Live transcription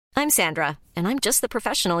I'm Sandra, and I'm just the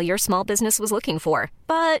professional your small business was looking for.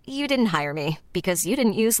 But you didn't hire me because you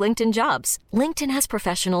didn't use LinkedIn Jobs. LinkedIn has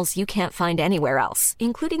professionals you can't find anywhere else,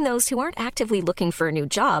 including those who aren't actively looking for a new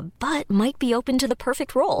job, but might be open to the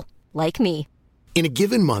perfect role, like me. In a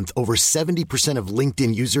given month, over 70% of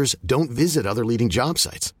LinkedIn users don't visit other leading job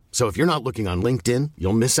sites. So if you're not looking on LinkedIn,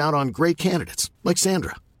 you'll miss out on great candidates like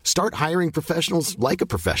Sandra. Start hiring professionals like a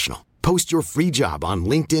professional. Post your free job on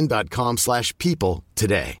linkedin.com/people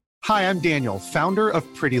today. Hi, I'm Daniel, founder of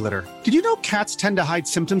Pretty Litter. Did you know cats tend to hide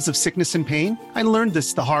symptoms of sickness and pain? I learned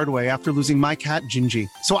this the hard way after losing my cat, Gingy.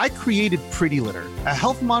 So I created Pretty Litter, a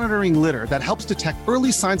health monitoring litter that helps detect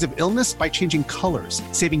early signs of illness by changing colors,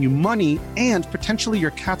 saving you money and potentially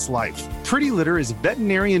your cat's life. Pretty Litter is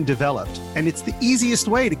veterinarian developed, and it's the easiest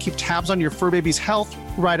way to keep tabs on your fur baby's health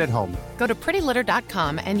right at home. Go to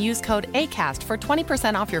prettylitter.com and use code ACAST for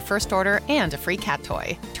 20% off your first order and a free cat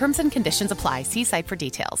toy. Terms and conditions apply. See site for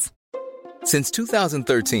details. Since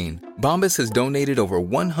 2013, Bombas has donated over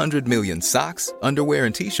 100 million socks, underwear,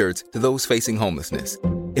 and T-shirts to those facing homelessness.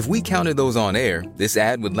 If we counted those on air, this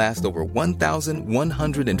ad would last over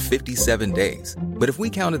 1,157 days. But if we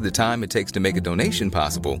counted the time it takes to make a donation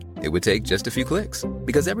possible, it would take just a few clicks.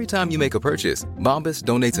 Because every time you make a purchase, Bombas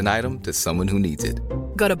donates an item to someone who needs it.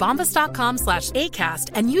 Go to bombas.com/ACAST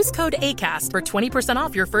and use code ACAST for 20%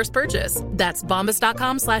 off your first purchase. That's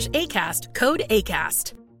bombas.com/ACAST, code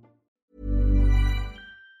ACAST.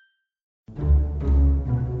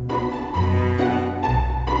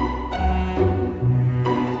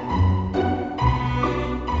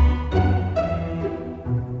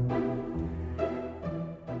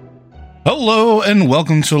 Hello and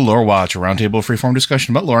welcome to Lore Watch, a roundtable freeform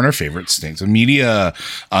discussion about lore and our favorite things of media.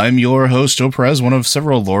 I'm your host, Joe Perez, one of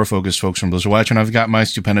several lore-focused folks from Blizzard Watch, and I've got my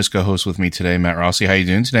stupendous co-host with me today, Matt Rossi. How you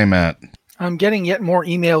doing today, Matt? I'm getting yet more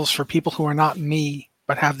emails for people who are not me,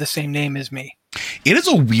 but have the same name as me. It is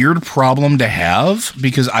a weird problem to have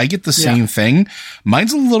because I get the same thing.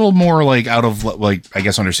 Mine's a little more like out of, like, I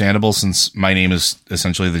guess understandable since my name is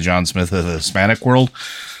essentially the John Smith of the Hispanic world.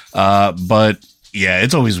 But yeah,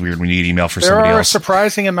 it's always weird when you get email for somebody else. There are a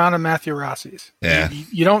surprising amount of Matthew Rossi's. Yeah.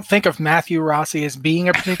 You don't think of Matthew Rossi as being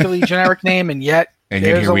a particularly generic name, and yet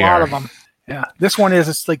there's a lot of them. Yeah. This one is,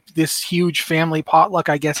 it's like this huge family potluck,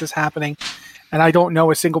 I guess, is happening. And I don't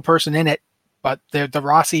know a single person in it, but the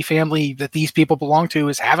Rossi family that these people belong to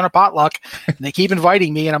is having a potluck, and they keep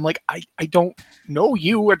inviting me, and I'm like, I don't know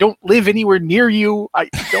you. I don't live anywhere near you.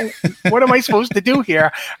 What am I supposed to do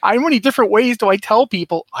here? How many different ways do I tell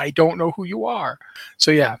people I don't know who you are?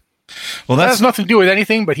 So yeah. Well, that has nothing to do with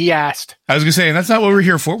anything, but he asked. I was going to say, and that's not what we're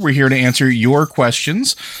here for. We're here to answer your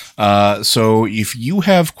questions. So if you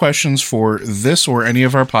have questions for this or any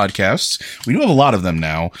of our podcasts, we do have a lot of them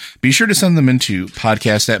now. Be sure to send them into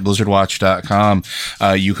podcast@blizzardwatch.com.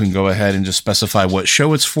 You can go ahead and just specify what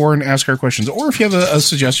show it's for and ask our questions. Or if you have a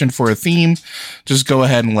suggestion for a theme, just go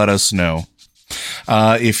ahead and let us know.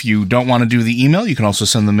 If you don't want to do the email, you can also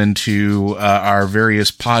send them into our various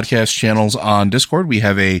podcast channels on Discord. We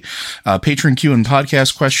have a patron Q and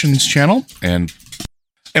podcast questions channel, and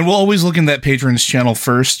we'll always look in that patrons channel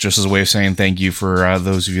first, just as a way of saying thank you for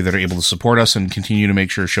those of you that are able to support us and continue to make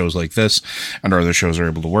sure shows like this and our other shows are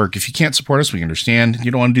able to work. If you can't support us, we understand.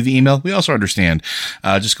 You don't want to do the email, we also understand.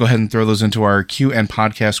 Just go ahead and throw those into our Q and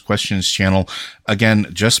podcast questions channel. Again,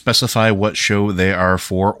 just specify what show they are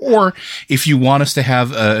for, or if you want us to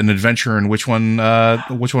have an adventure in which one of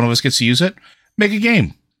us gets to use it, make a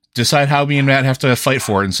game. Decide how me and Matt have to fight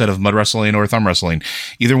for it instead of mud wrestling or thumb wrestling.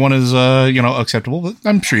 Either one is, acceptable, but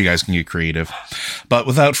I'm sure you guys can get creative. But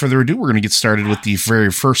without further ado, we're going to get started with the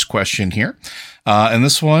very first question here. And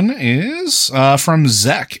this one is from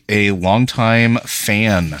Zek, a longtime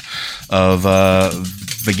fan of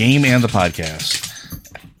the game and the podcast.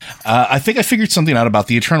 I think I figured something out about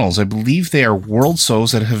the Eternals. I believe they are world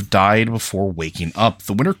souls that have died before waking up.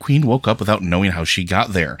 The Winter Queen woke up without knowing how she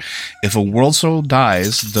got there. If a world soul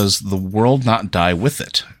dies, does the world not die with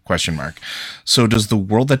it? ? So does the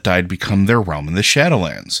world that died become their realm in the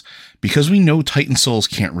Shadowlands? Because we know Titan souls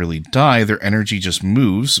can't really die, their energy just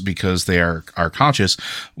moves because they are conscious.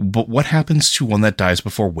 But what happens to one that dies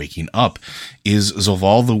before waking up? Is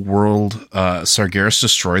Zoval the world Sargeras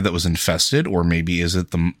destroyed that was infested, or maybe is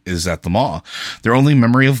that the Maw? Their only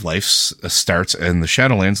memory of life starts in the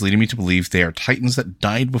Shadowlands, leading me to believe they are Titans that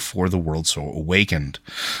died before the world soul awakened.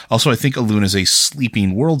 Also, I think Elune is a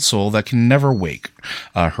sleeping world soul that can never wake.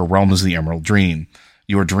 Her realm is the Emerald Dream.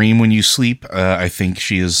 Your dream when you sleep, I think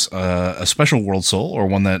she is a special world soul, or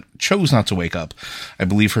one that chose not to wake up. I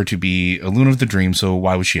believe her to be Elune of the Dream, so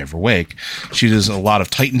why would she ever wake? She does a lot of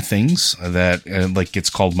Titan things that, like, gets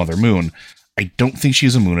called Mother Moon. I don't think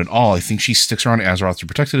she's a moon at all. I think she sticks around Azeroth to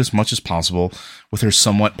protect it as much as possible with her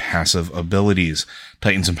somewhat passive abilities.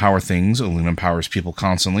 Titans empower things. Elune empowers people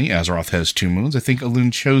constantly. Azeroth has 2 moons. I think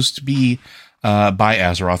Elune chose to be by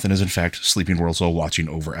Azeroth and is in fact Sleeping World Soul watching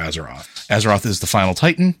over Azeroth. Azeroth is the final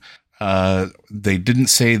Titan. They didn't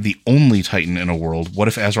say the only Titan in a world. What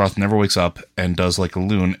if Azeroth never wakes up and does like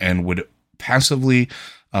Elune and would passively,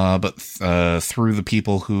 but through the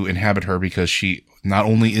people who inhabit her, because she not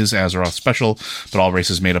only is Azeroth special, but all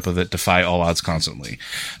races made up of it defy all odds constantly.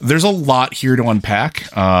 There's a lot here to unpack.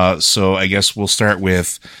 So I guess we'll start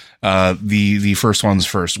with the first ones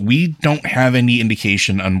first. We don't have any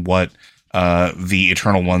indication on what the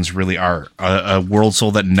Eternal Ones really are. A world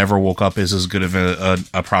soul that never woke up is as good of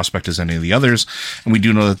a prospect as any of the others, and we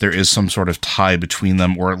do know that there is some sort of tie between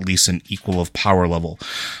them, or at least an equal of power level.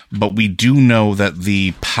 But we do know that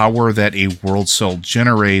the power that a world soul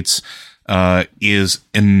generates is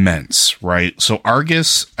immense, right? So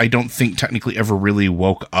Argus, I don't think technically ever really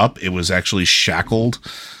woke up. It was actually shackled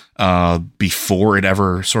before it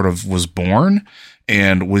ever sort of was born,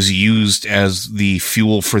 and was used as the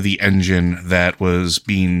fuel for the engine that was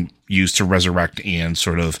being used to resurrect and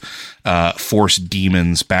sort of force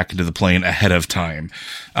demons back into the plane ahead of time.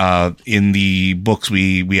 In the books, or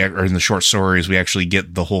in the short stories, we actually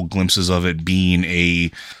get the whole glimpses of it being a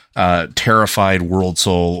terrified world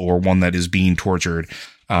soul, or one that is being tortured.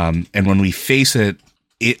 And when we face it,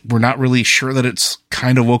 we're not really sure that it's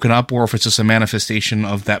kind of woken up, or if it's just a manifestation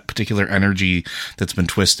of that particular energy that's been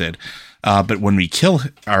twisted. But when we kill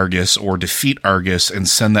Argus or defeat Argus and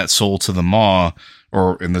send that soul to the Maw,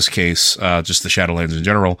 or in this case, just the Shadowlands in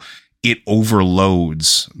general, it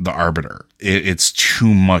overloads the Arbiter. It's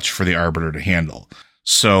too much for the Arbiter to handle.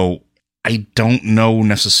 So I don't know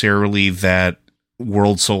necessarily that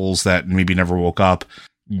world souls that maybe never woke up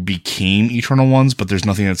became Eternal Ones, but there's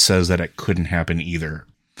nothing that says that it couldn't happen either.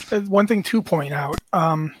 One thing to point out,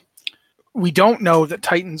 we don't know that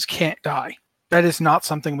Titans can't die. That is not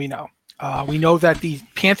something we know. We know that the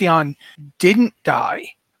Pantheon didn't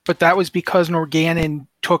die, but that was because Norgannon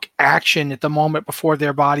took action at the moment before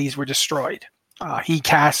their bodies were destroyed. He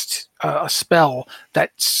cast a spell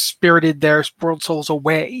that spirited their world souls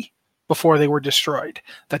away before they were destroyed.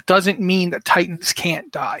 That doesn't mean that Titans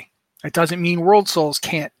can't die. It doesn't mean world souls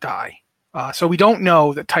can't die. So we don't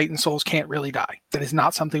know that Titan souls can't really die. That is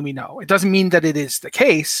not something we know. It doesn't mean that it is the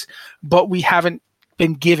case, but we haven't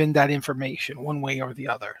been given that information one way or the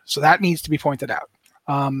other. So that needs to be pointed out.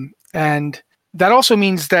 And that also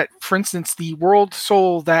means that, for instance, the world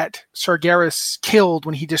soul that Sargeras killed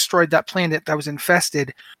when he destroyed that planet that was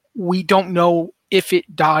infested, we don't know if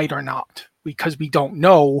it died or not, because we don't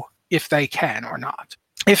know if they can or not.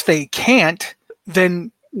 If they can't,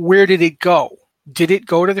 then where did it go? Did it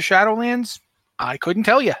go to the Shadowlands? I couldn't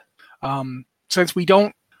tell you. Since we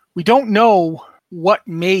don't know what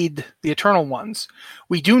made the Eternal Ones,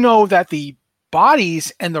 we do know that the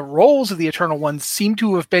bodies and the roles of the Eternal Ones seem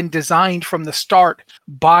to have been designed from the start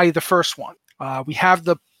by the first one. We have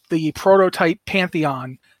the prototype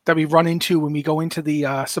Pantheon that we run into when we go into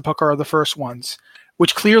the Sepulchre of the First Ones,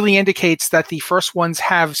 which clearly indicates that the First Ones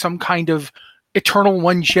have some kind of Eternal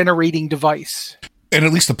One generating device. And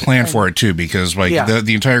at least a plan for it, too, because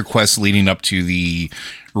the entire quest leading up to the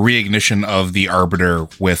reignition of the Arbiter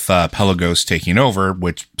with Pelagos taking over,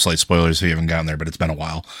 which, slight spoilers if you haven't gotten there, but it's been a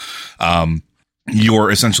while, you're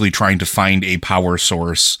essentially trying to find a power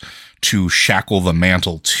source to shackle the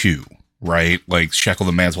mantle to, right? Like, shackle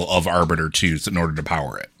the mantle of Arbiter to in order to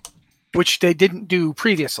power it. Which they didn't do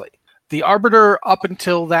previously. The Arbiter, up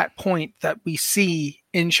until that point that we see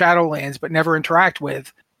in Shadowlands but never interact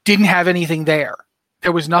with, didn't have anything there.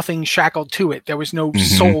 There was nothing shackled to it. There was no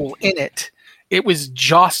soul in it. It was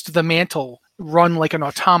just the mantle run like an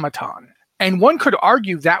automaton. And one could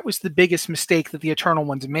argue that was the biggest mistake that the Eternal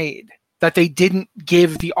Ones made, that they didn't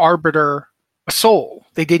give the Arbiter a soul.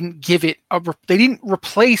 They didn't give it they didn't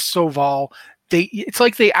replace Zoval. It's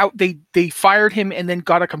like they fired him and then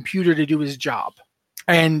got a computer to do his job.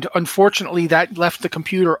 And unfortunately, that left the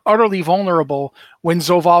computer utterly vulnerable when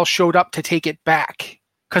Zoval showed up to take it back,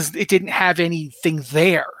 because it didn't have anything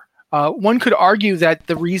there. One could argue that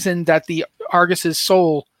the reason that the Argus's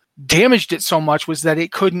soul damaged it so much was that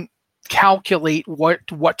it couldn't calculate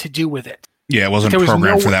what to do with it. Yeah, it wasn't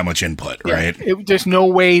programmed for that much input, right? There's no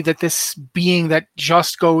way that this being that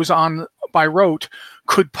just goes on by rote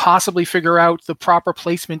could possibly figure out the proper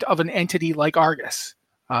placement of an entity like Argus.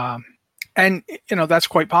 And, that's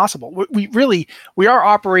quite possible. We are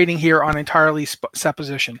operating here on entirely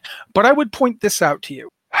supposition. But I would point this out to you.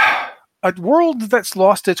 A world that's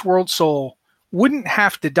lost its world soul wouldn't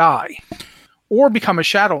have to die. or become a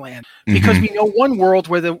Shadowland, because we know one world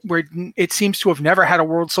where it seems to have never had a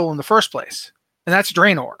world soul in the first place, and that's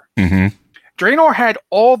Draenor. Draenor had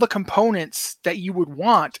all the components that you would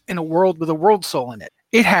want in a world with a world soul in it.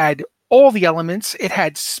 It had all the elements. It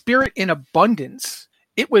had spirit in abundance.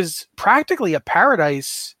 It was practically a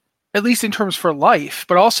paradise, at least in terms for life,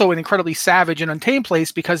 but also an incredibly savage and untamed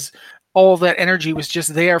place because all that energy was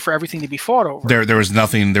just there for everything to be fought over. There was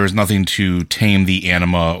nothing to tame the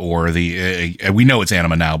anima or the we know it's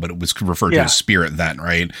anima now, but it was referred to as spirit then,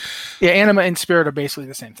 right? Yeah, anima and spirit are basically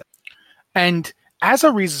the same thing. And as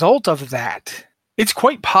a result of that, it's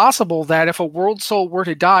quite possible that if a world soul were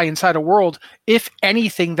to die inside a world, if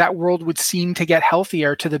anything, that world would seem to get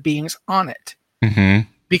healthier to the beings on it.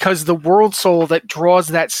 Because the world soul that draws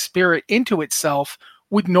that spirit into itself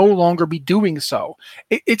would no longer be doing so.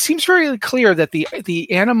 It seems very clear that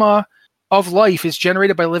the anima of life is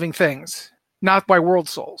generated by living things, not by world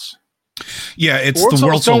souls. Yeah, it's the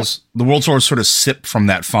world souls. The world souls sort of sip from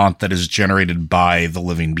that font that is generated by the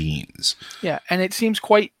living beings. Yeah, and it seems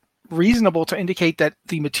quite reasonable to indicate that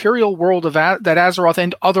the material world of that Azeroth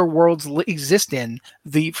and other worlds exist in,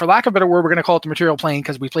 for lack of a better word, we're going to call it the material plane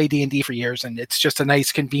because we play D&D for years and it's just a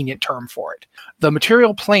nice convenient term for it. The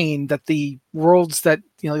material plane that the worlds that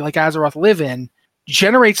like Azeroth live in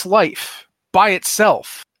generates life by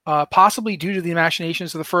itself, possibly due to the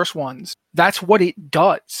machinations of the first ones. That's what it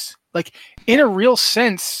does. Like, in a real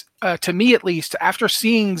sense, to me at least, after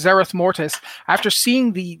seeing Zereth Mortis, after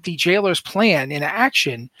seeing the Jailer's plan in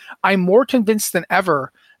action, I'm more convinced than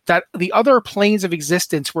ever that the other planes of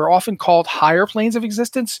existence, we're often called higher planes of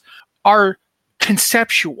existence, are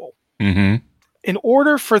conceptual. In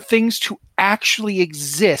order for things to actually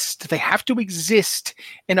exist, they have to exist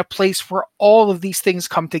in a place where all of these things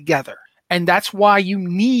come together. And that's why you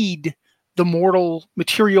need the mortal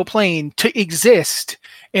material plane to exist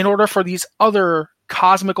in order for these other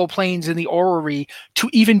cosmical planes in the orrery to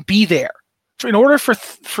even be there. So in order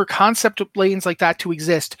for concept planes like that to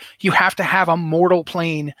exist, you have to have a mortal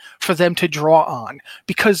plane for them to draw on,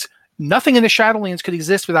 because nothing in the Shadowlands could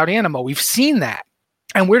exist without anima. We've seen that.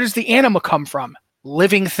 And where does the anima come from?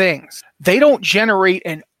 Living things. They don't generate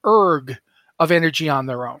an erg of energy on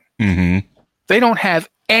their own. They don't have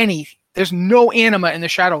any. There's no anima in the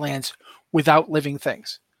Shadowlands without living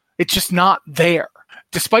things. It's just not there.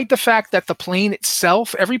 Despite the fact that the plane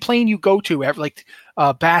itself, every plane you go to, like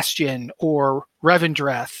Bastion or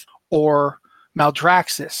Revendreth or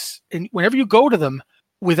Maldraxxus, and whenever you go to them,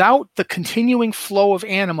 without the continuing flow of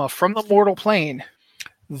anima from the mortal plane,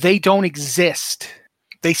 they don't exist.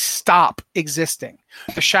 They stop existing.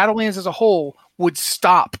 The Shadowlands as a whole would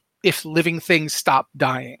stop if living things stop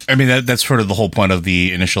dying. I mean, that's sort of the whole point of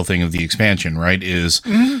the initial thing of the expansion, right? Is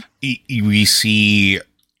we see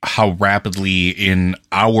how rapidly, in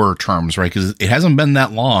our terms, right? Because it hasn't been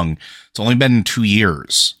that long. It's only been 2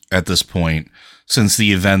 years at this point since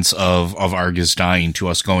the events of Argus dying to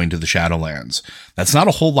us going to the Shadowlands. That's not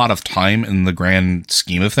a whole lot of time in the grand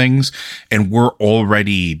scheme of things. And we're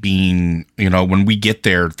already being, when we get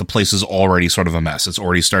there, the place is already sort of a mess. It's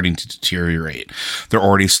already starting to deteriorate. They're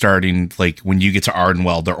already starting, like, when you get to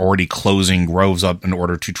Ardenwell, they're already closing groves up in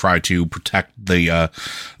order to try to protect the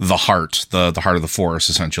heart of the forest,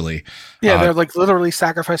 essentially. Yeah, they're like literally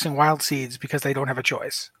sacrificing wild seeds because they don't have a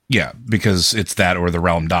choice. Yeah, because it's that or the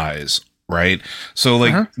realm dies. Right.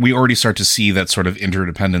 So we already start to see that sort of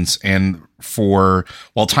interdependence. And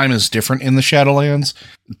while time is different in the Shadowlands,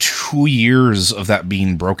 2 years of that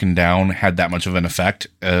being broken down had that much of an effect.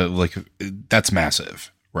 That's massive.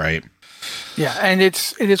 Right. Yeah. And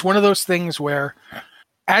it is one of those things where,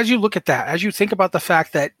 as you look at that, as you think about the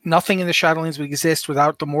fact that nothing in the Shadowlands would exist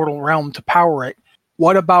without the mortal realm to power it,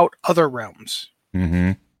 what about other realms?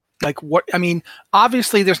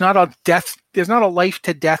 Obviously there's not a life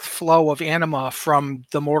to death flow of anima from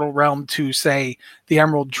the mortal realm to, say, the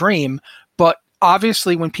Emerald Dream, but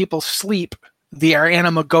obviously when people sleep, their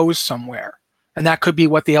anima goes somewhere. And that could be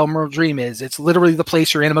what the Emerald Dream is. It's literally the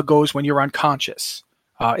place your anima goes when you're unconscious.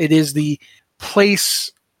 It is the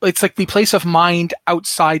place, it's like the place of mind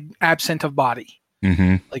absent of body.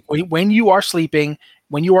 Like when you are sleeping,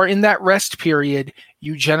 when you are in that rest period,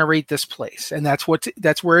 you generate this place, and that's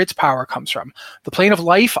where its power comes from. The plane of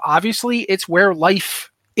life, obviously, it's where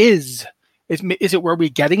life is. Is it where we're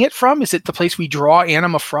getting it from? Is it the place we draw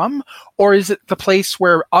anima from? Or is it the place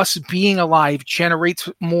where us being alive generates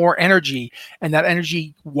more energy, and that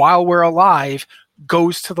energy, while we're alive,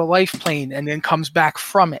 goes to the life plane and then comes back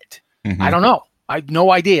from it? I don't know. I have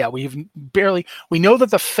no idea. We know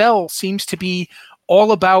that the Fel seems to be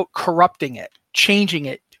all about corrupting it, changing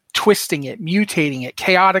it, twisting it, mutating it,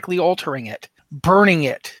 chaotically altering it, burning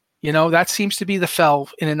it, That seems to be the Fel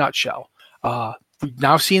in a nutshell. We've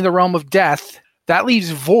now seen the realm of death. That leaves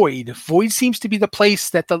void. Void seems to be the place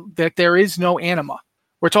that there is no anima,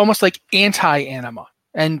 where it's almost like anti-anima.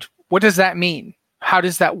 And what does that mean? How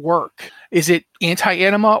does that work? Is it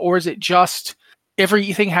anti-anima, or is it just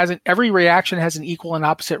every reaction has an equal and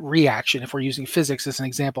opposite reaction, if we're using physics as an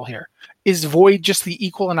example here? Is void just the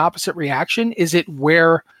equal and opposite reaction? Is it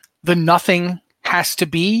where the nothing has to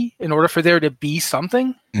be in order for there to be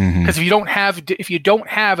something? Because if you don't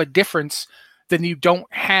have a difference, then you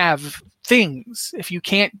don't have things. If you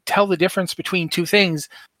can't tell the difference between two things,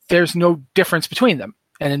 there's no difference between them.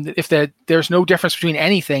 And if there's no difference between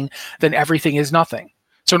anything, then everything is nothing.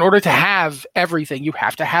 So in order to have everything, you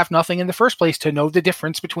have to have nothing in the first place to know the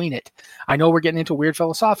difference between it. I know we're getting into weird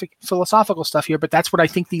philosophical stuff here, but that's what I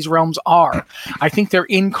think these realms are. I think they're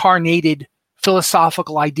incarnated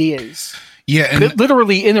philosophical ideas. Yeah, and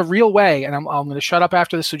literally in a real way. And I'm going to shut up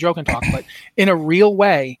after this so Joe can talk. But in a real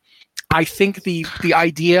way, I think the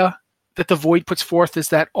idea that the void puts forth is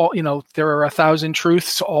that there are 1,000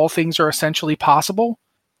 truths. All things are essentially possible.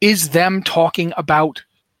 Is them talking about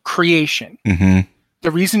creation. The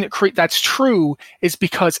reason that's true is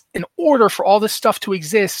because in order for all this stuff to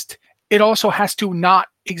exist, it also has to not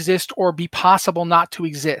exist or be possible not to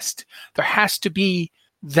exist. There has to be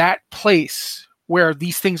that place where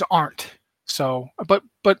these things aren't. So, but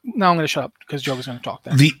now I'm going to shut up because Joe was going to talk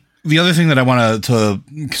then. The other thing that I wanted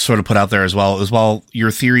to sort of put out there as well is, while your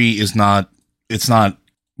theory it's not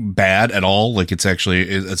bad at all. Like, it's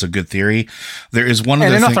a good theory. There is one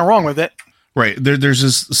and there's nothing wrong with it. Right. There's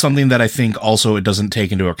just something that I think also it doesn't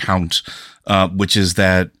take into account, which is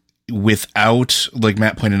that without, like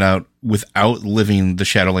Matt pointed out, without living, the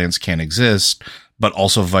Shadowlands can't exist, but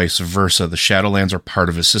also vice versa. The Shadowlands are part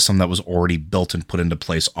of a system that was already built and put into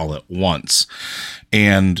place all at once.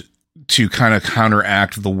 And to kind of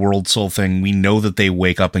counteract the world soul thing, we know that they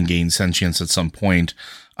wake up and gain sentience at some point.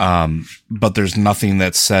 But there's nothing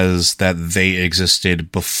that says that they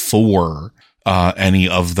existed before any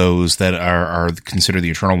of those that are considered the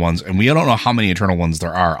Eternal Ones. And we don't know how many Eternal Ones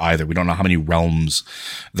there are either. We don't know how many realms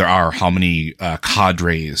there are, how many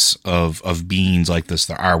cadres of beings like this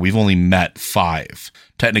there are. We've only met 5,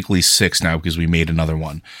 technically 6 now because we made another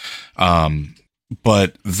one.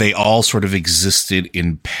 But they all sort of existed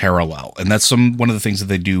in parallel. And that's one of the things that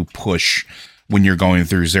they do push when you're going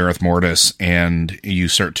through Zereth Mortis and you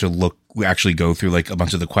start to actually go through like a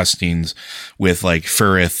bunch of the questings with like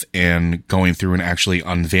Ferrith and going through and actually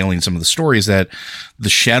unveiling some of the stories, that the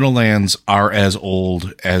Shadowlands are as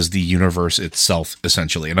old as the universe itself,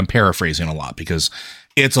 essentially. And I'm paraphrasing a lot because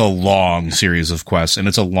it's a long series of quests and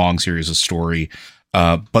it's a long series of story.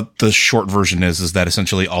 But the short version is that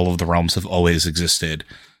essentially all of the realms have always existed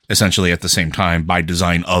essentially at the same time by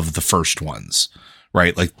design of the first ones.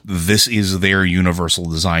 Right? Like, this is their universal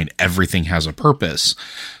design. Everything has a purpose.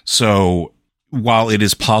 So while it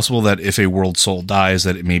is possible that if a world soul dies,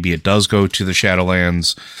 that maybe it does go to the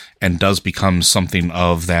Shadowlands and does become something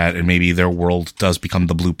of that, and maybe their world does become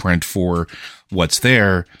the blueprint for what's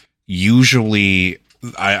there, usually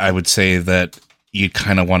I would say that you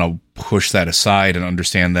kind of want to push that aside and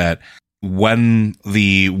understand that when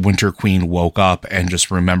the Winter Queen woke up and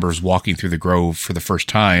just remembers walking through the grove for the first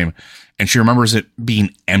time, and she remembers it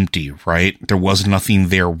being empty, right? There was nothing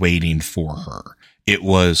there waiting for her. It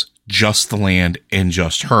was just the land and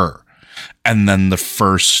just her. And then the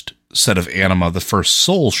first set of anima, the first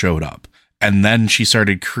soul showed up. And then she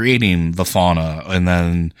started creating the fauna and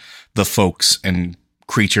then the folks and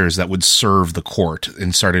creatures that would serve the court,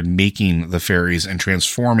 and started making the fairies and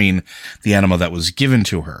transforming the anima that was given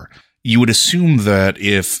to her. You would assume that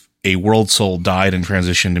if a world soul died and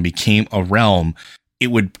transitioned and became a realm, it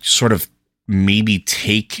would sort of maybe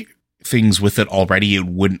take things with it already. It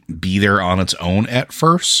wouldn't be there on its own at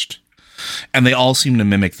first. And they all seem to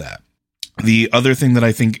mimic that. The other thing that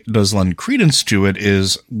I think does lend credence to it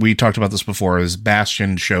is, we talked about this before, is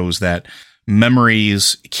Bastion shows that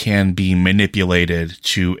memories can be manipulated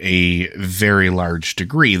to a very large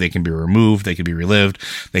degree. They can be removed, they can be relived,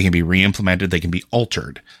 they can be re-implemented, they can be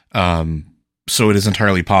altered. So it is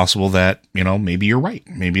entirely possible that, maybe you're right.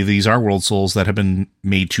 Maybe these are world souls that have been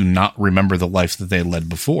made to not remember the life that they led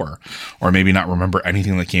before, or maybe not remember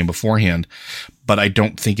anything that came beforehand. But I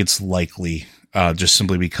don't think it's likely, just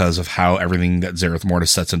simply because of how everything that Zereth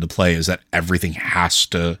Mortis sets into play is that everything has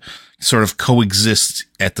to sort of coexist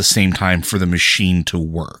at the same time for the machine to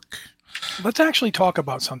work. Let's actually talk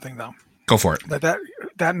about something, though. Go for it.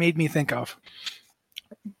 That made me think of.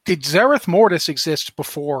 Did Zereth Mortis exist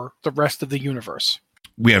before the rest of the universe?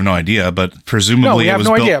 We have no idea, but presumably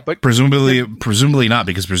presumably not,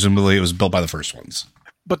 because presumably it was built by the first ones.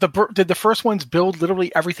 But did the first ones build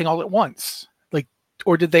literally everything all at once? Like,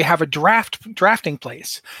 or did they have a drafting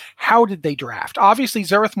place? How did they draft? Obviously,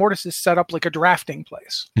 Zereth Mortis is set up like a drafting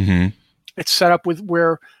place. Mm-hmm. It's set up with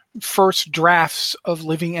where first drafts of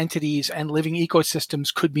living entities and living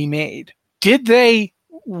ecosystems could be made.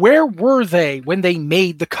 Where were they when they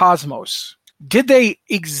made the cosmos? Did they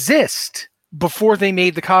exist before they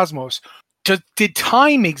made the cosmos? Did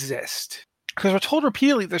time exist? Because we're told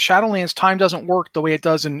repeatedly the Shadowlands time doesn't work the way it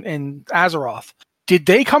does in Azeroth. Did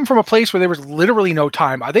they come from a place where there was literally no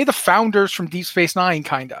time? Are they the founders from Deep Space Nine,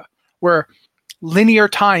 kinda? Where linear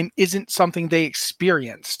time isn't something they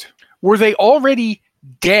experienced? Were they already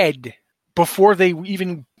dead before they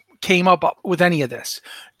even came up with any of this?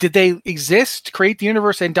 Did they exist, create the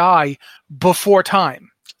universe, and die before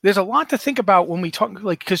time? There's a lot to think about when we talk,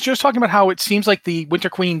 like, because just talking about how it seems like the Winter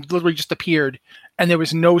Queen literally just appeared and there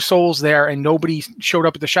was no souls there and nobody showed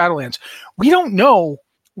up at the Shadowlands. We don't know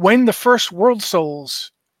when the first world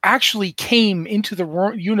souls actually came into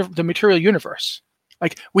the material universe.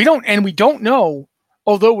 Like, we don't know,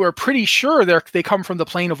 although we're pretty sure they come from the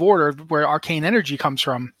plane of order where arcane energy comes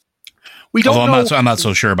from. We don't know. I'm not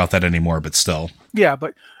so sure about that anymore, but still. Yeah,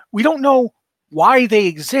 but we don't know why they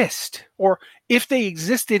exist, or if they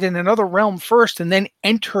existed in another realm first and then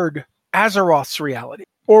entered Azeroth's reality.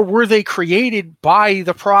 Or were they created by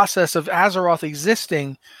the process of Azeroth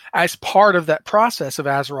existing as part of that process of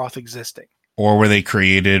Azeroth existing? Or were they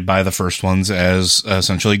created by the first ones as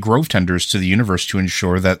essentially grove tenders to the universe to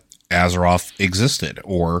ensure that Azeroth existed?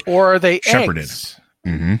 Or are they shepherded? Eggs?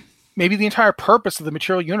 Mm-hmm. Maybe the entire purpose of the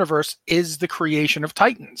material universe is the creation of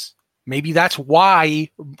Titans. Maybe that's why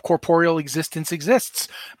corporeal existence exists.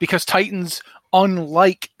 Because Titans,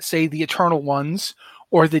 unlike, say, the Eternal Ones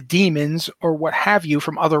or the demons or what have you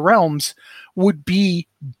from other realms, would be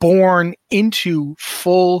born into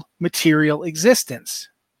full material existence.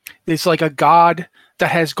 It's like a god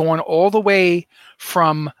that has gone all the way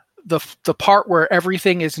from the part where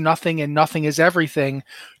everything is nothing and nothing is everything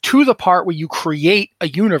to the part where you create a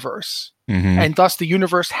universe. Mm-hmm. And thus the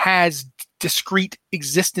universe has discrete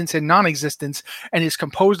existence and non-existence and is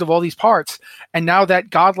composed of all these parts. And now that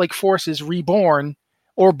godlike force is reborn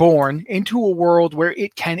or born into a world where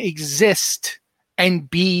it can exist and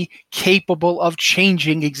be capable of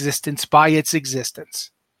changing existence by its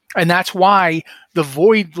existence. And that's why the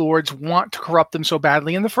Void Lords want to corrupt them so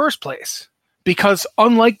badly in the first place. Because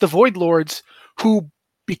unlike the Void Lords, who,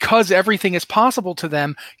 because everything is possible to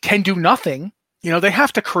them, can do nothing, they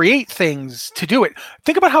have to create things to do it.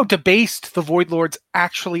 Think about how debased the Void Lords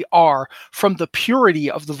actually are from the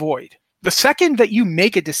purity of the Void. The second that you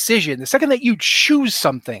make a decision, the second that you choose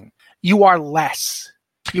something, you are less.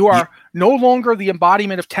 You are no longer the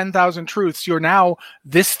embodiment of 10,000 truths. You're now,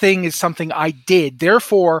 this thing is something I did.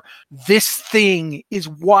 Therefore, this thing is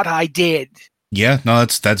what I did. Yeah, no,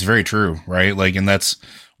 that's very true, right? Like, and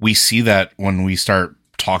we see that when we start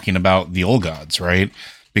talking about the old gods, right?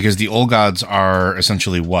 Because the old gods are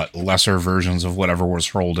essentially lesser versions of whatever was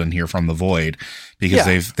hurled in here from the void, because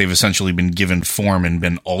they've essentially been given form and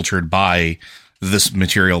been altered by this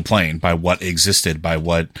material plane, by what existed, by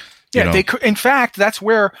what. In fact, that's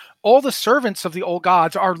where all the servants of the old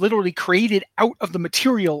gods are literally created out of the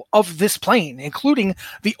material of this plane, including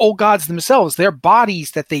the old gods themselves. Their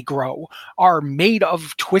bodies that they grow are made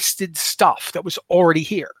of twisted stuff that was already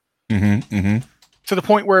here. Mm-hmm, mm-hmm. To the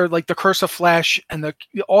point where, like, the curse of flesh and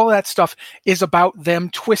all that stuff is about them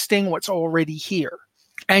twisting what's already here.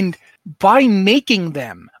 And by making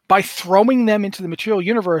them, by throwing them into the material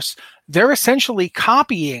universe, they're essentially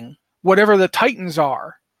copying whatever the Titans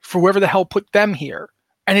are for whoever the hell put them here.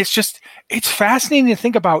 And it's fascinating to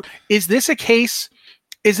think about. Is this a case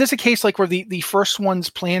like where the first one's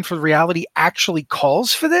plan for reality actually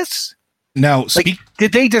calls for this? Now,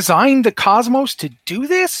 did they design the cosmos to do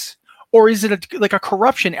this? Or is it like a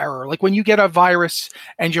corruption error? Like when you get a virus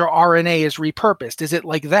and your RNA is repurposed, is it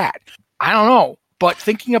like that? I don't know. But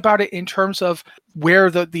thinking about it in terms of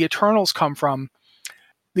where the Eternals come from,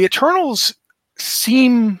 the Eternals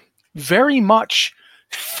seem very much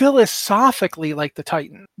philosophically like the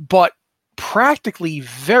Titan, but practically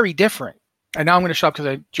very different. And now I'm going to shut up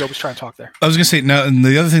because Joe was trying to talk there. I was going to say, now, and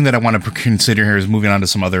the other thing that I want to consider here is moving on to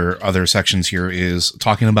some other sections here is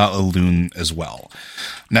talking about Elune as well.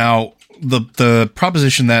 Now, the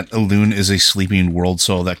proposition that Elune is a sleeping world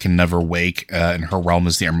soul that can never wake, and her realm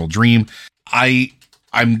is the Emerald Dream.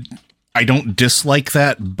 I'm I don't dislike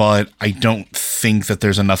that, but I don't think that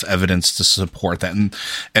there's enough evidence to support that.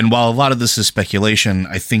 And while a lot of this is speculation,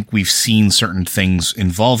 I think we've seen certain things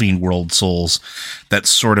involving world souls that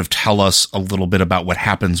sort of tell us a little bit about what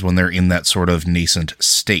happens when they're in that sort of nascent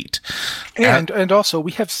state. And also,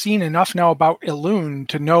 we have seen enough now about Elune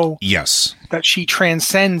to know that she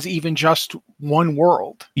transcends even just one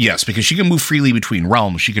world. Yes, because she can move freely between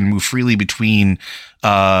realms. She can move freely between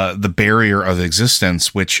the barrier of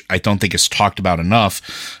existence, which I don't think is talked about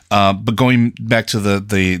enough. But going back to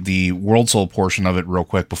the world soul portion of it real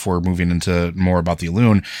quick before moving into more about the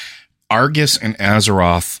Elune, Argus and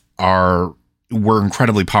Azeroth were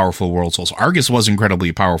incredibly powerful world souls. Argus was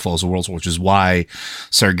incredibly powerful as a world soul, which is why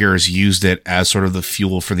Sargeras used it as sort of the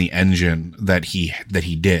fuel for the engine that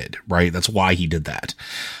he did, right? That's why he did that.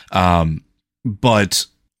 But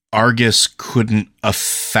Argus couldn't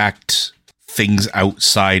affect things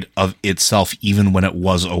outside of itself, even when it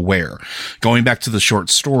was aware. Going back to the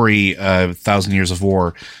short story, 1,000 Years of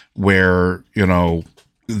War, where,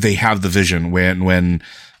 they have the vision when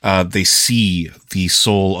they see the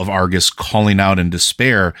soul of Argus calling out in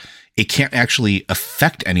despair, it can't actually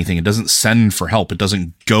affect anything. It doesn't send for help. It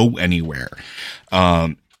doesn't go anywhere.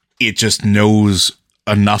 It just knows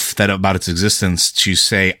enough about its existence to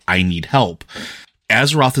say, I need help.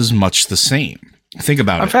 Azeroth is much the same. Think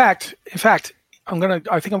about it. In fact,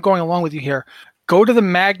 I think I'm going along with you here. Go to the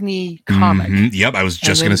Magni comic. Mm-hmm. Yep, I was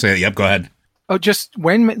just going to say that. Yep, go ahead. Oh, just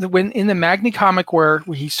when in the Magni comic where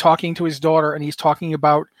he's talking to his daughter and he's talking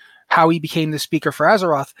about how he became the speaker for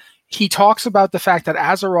Azeroth, he talks about the fact that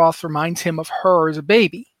Azeroth reminds him of her as a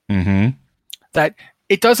baby. Mm-hmm. That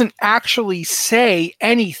it doesn't actually say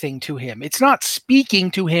anything to him. It's not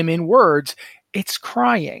speaking to him in words. It's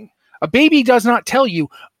crying. A baby does not tell you,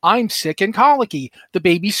 I'm sick and colicky. The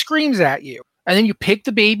baby screams at you. And then you pick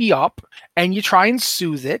the baby up and you try and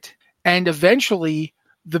soothe it. And eventually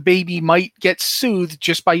the baby might get soothed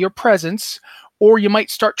just by your presence, or you might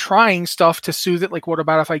start trying stuff to soothe it. Like, what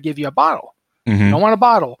about if I give you a bottle? Mm-hmm. You don't want a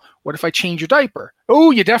bottle. What if I change your diaper?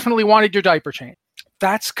 Oh, you definitely wanted your diaper changed.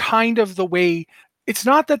 That's kind of the way. It's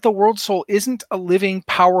not that the world soul isn't a living,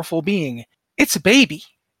 powerful being. It's a baby.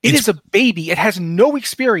 It is a baby. It has no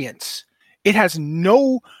experience. It has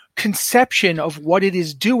no conception of what it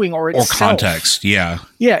is doing or itself. Or context, yeah.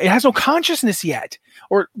 Yeah, it has no consciousness yet.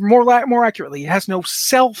 Or more accurately, it has no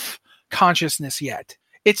self-consciousness yet.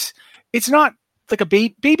 It's not like a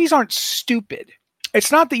baby. Babies aren't stupid.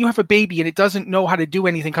 It's not that you have a baby and it doesn't know how to do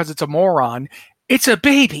anything because it's a moron. It's a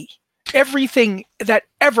baby. Everything that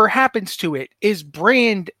ever happens to it is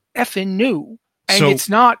brand effing new. And it's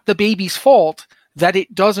not the baby's fault that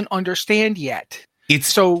it doesn't understand yet.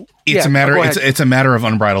 It's a matter of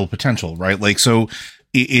unbridled potential, right? Like, so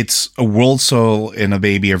it's a world soul and a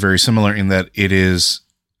baby are very similar in that it is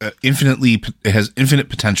it has infinite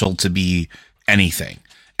potential to be anything.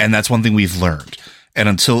 And that's one thing we've learned. And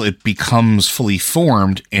until it becomes fully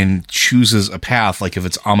formed and chooses a path, like if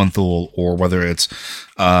it's Aman'Thul or whether it's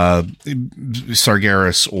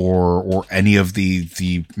Sargeras or any of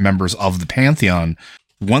the members of the Pantheon,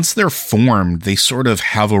 once they're formed, they sort of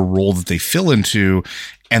have a role that they fill into,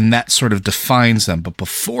 and that sort of defines them. But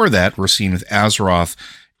before that, we're seeing with Azeroth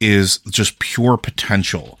is just pure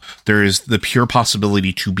potential. There is the pure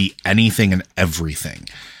possibility to be anything and everything.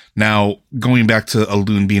 Now, going back to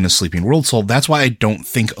Elune being a sleeping world soul, that's why I don't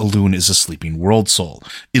think Elune is a sleeping world soul.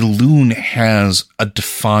 Elune has a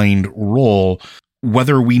defined role,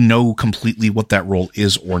 whether we know completely what that role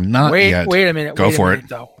is or not yet. Wait a minute. Go for it.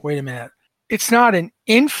 Wait a minute. It's not an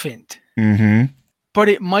infant, but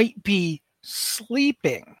it might be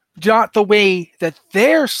sleeping. Not the way that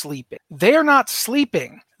they're sleeping. They're not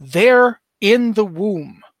sleeping. They're in the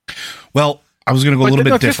womb. Well, I was going to go a little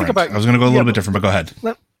bit different. But go ahead.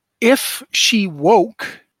 If she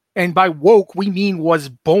woke, and by woke we mean was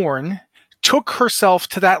born, took herself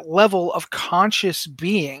to that level of conscious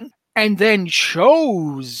being, and then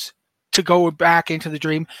chose to go back into the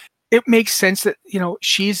dream, it makes sense that,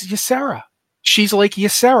 she's Ysera. She's like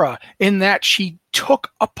Ysera in that she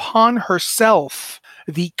took upon herself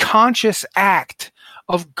the conscious act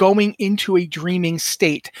of going into a dreaming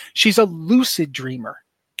state. She's a lucid dreamer.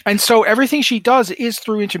 And so everything she does is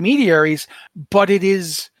through intermediaries, but it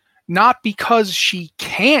is not because she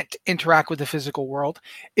can't interact with the physical world.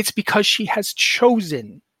 It's because she has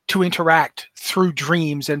chosen to interact through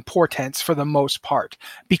dreams and portents for the most part,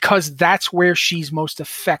 because that's where she's most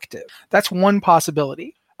effective. That's one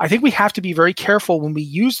possibility. I think we have to be very careful when we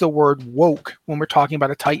use the word woke when we're talking about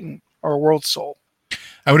a Titan or a world soul.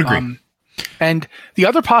 I would agree. And the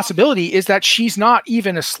other possibility is that she's not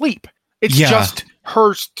even asleep. It's just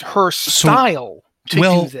her style to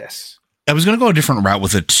do this. I was going to go a different route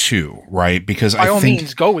with it too, right? Because by all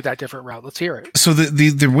means, go with that different route. Let's hear it. So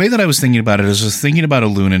the way that I was thinking about it is just thinking about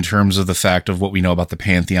Elune in terms of the fact of what we know about the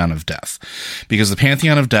Pantheon of Death. Because the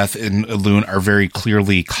Pantheon of Death and Elune are very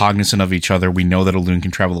clearly cognizant of each other. We know that Elune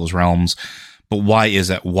can travel those realms. But why is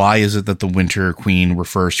that? Why is it that the Winter Queen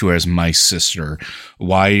refers to her as my sister?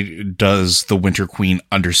 Why does the Winter Queen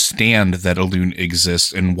understand that Elune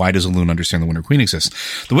exists? And why does Elune understand the Winter Queen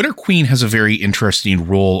exists? The Winter Queen has a very interesting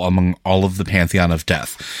role among all of the Pantheon of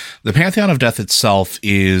Death. The Pantheon of Death itself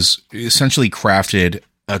is essentially crafted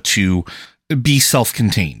to be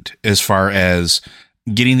self-contained as far as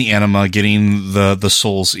getting the anima, getting the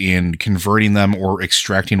souls in, converting them or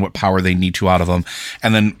extracting what power they need to out of them,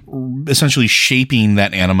 and then essentially shaping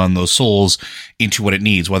that anima and those souls into what it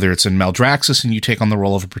needs, whether it's in Maldraxxus and you take on the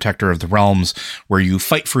role of a protector of the realms where you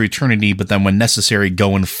fight for eternity, but then when necessary,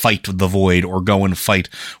 go and fight the void or go and fight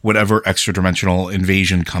whatever extra-dimensional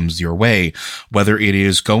invasion comes your way, whether it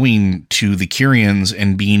is going to the Kyrians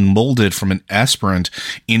and being molded from an aspirant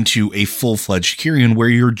into a full-fledged Kyrian where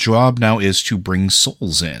your job now is to bring souls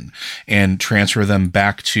in and transfer them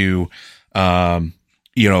back to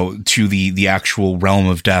to the actual realm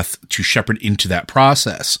of death to shepherd into that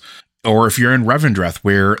process. Or if you're in Revendreth,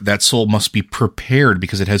 where that soul must be prepared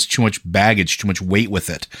because it has too much baggage, too much weight with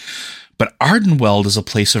it. But Ardenweld is a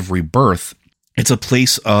place of rebirth. It's a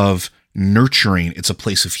place of nurturing. It's a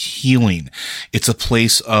place of healing. It's a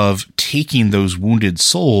place of taking those wounded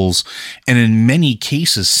souls and in many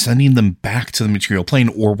cases sending them back to the material plane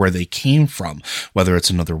or where they came from, whether it's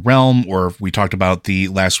another realm or we talked about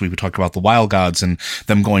last week, we talked about the Wild Gods and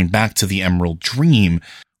them going back to the Emerald Dream.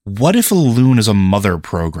 What if Elune is a mother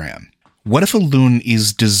program? What if Elune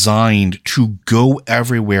is designed to go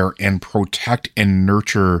everywhere and protect and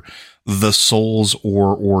nurture the souls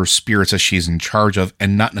or spirits that she's in charge of,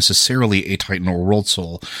 and not necessarily a Titan or World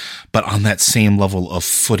Soul, but on that same level of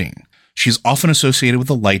footing? She's often associated with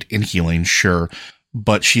the light and healing, sure,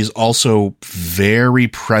 but she's also very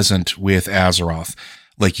present with Azeroth.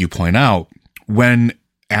 Like you point out, when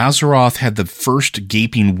Azeroth had the first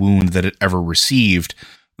gaping wound that it ever received,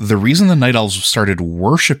 the reason the Night Elves started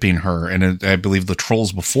worshiping her, and I believe the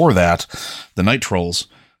trolls before that, the Night Trolls,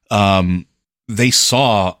 they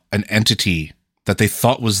saw an entity that they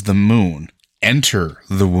thought was the moon enter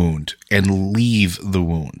the wound and leave the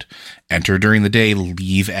wound. Enter during the day,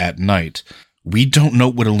 leave at night. We don't know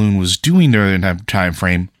what Elune was doing during that time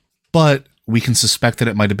frame, but we can suspect that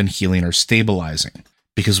it might have been healing or stabilizing,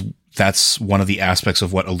 because that's one of the aspects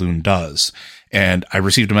of what Elune does. And I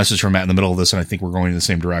received a message from Matt in the middle of this, and I think we're going in the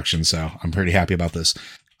same direction, so I'm pretty happy about this.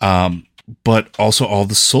 But also all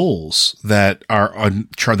the souls that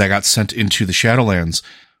that got sent into the Shadowlands.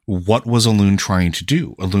 What was Elune trying to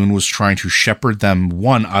do? Elune was trying to shepherd them,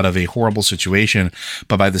 one, out of a horrible situation,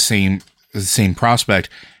 but by the same prospect,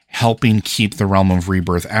 helping keep the realm of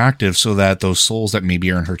rebirth active so that those souls that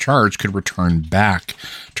maybe are in her charge could return back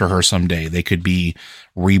to her someday. They could be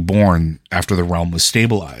reborn after the realm was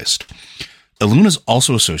stabilized. Elune is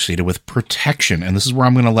also associated with protection, and this is where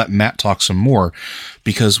I'm going to let Matt talk some more,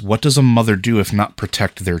 because what does a mother do if not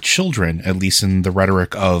protect their children, at least in the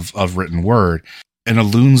rhetoric of written word? And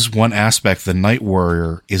Elune's one aspect, the Night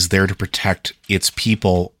Warrior, is there to protect its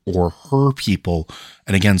people or her people,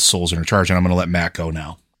 and again, souls in her charge. And I'm going to let Matt go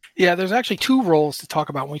now. Yeah, there's actually two roles to talk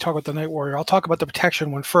about when we talk about the Night Warrior. I'll talk about the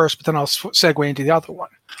protection one first, but then I'll segue into the other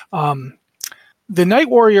one. The Night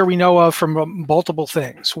Warrior we know of from multiple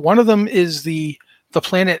things. One of them is the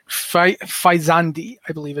planet Faizandi,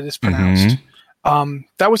 I believe it is pronounced. Mm-hmm.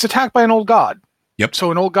 That was attacked by an old god. Yep.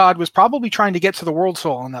 So an old god was probably trying to get to the World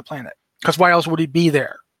Soul on that planet. Because why else would he be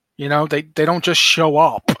there? You know, they don't just show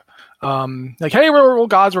up. Like, hey, we're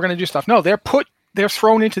old gods, we're going to do stuff. No, they're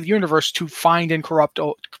thrown into the universe to find and corrupt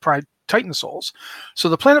Titan souls. So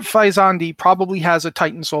the planet Faizandi probably has a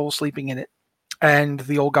Titan soul sleeping in it, and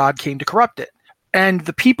the old god came to corrupt it. And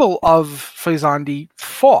the people of Faizandi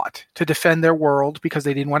fought to defend their world because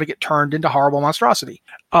they didn't want to get turned into horrible monstrosity.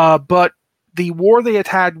 But the war they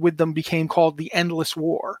had with them became called the Endless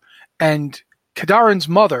War. And Kadarin's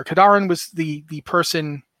mother, Kadarin was the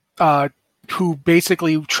person who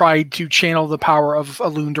basically tried to channel the power of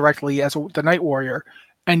Elune directly as the Night Warrior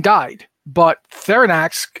and died. But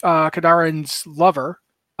Theranax, Kadarin's lover,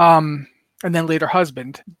 and then later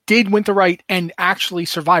husband, did Winterite and actually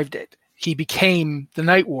survived it. He became the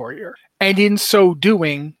Night Warrior, and in so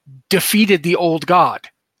doing, defeated the old god.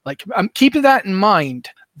 Like, I'm keeping that in mind.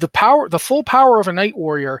 The full power of a Night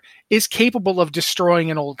Warrior is capable of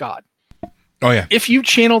destroying an old god. Oh yeah. If you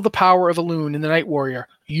channel the power of Elune in the Night Warrior,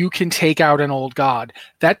 you can take out an old god.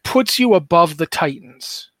 That puts you above the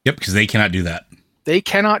Titans. Yep, because they cannot do that. They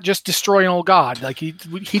cannot just destroy an old god. Like he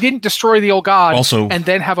didn't destroy the old god and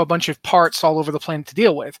then have a bunch of parts all over the planet to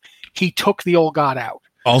deal with. He took the old god out.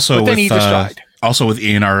 But then he just died. Also with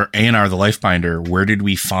A&R the Lifebinder, where did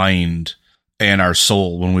we find A&R's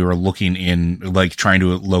soul when we were looking in, like trying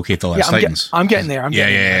to locate the last Titans? I'm getting there.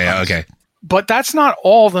 Okay. But that's not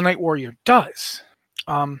all the Night Warrior does.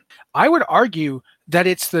 I would argue that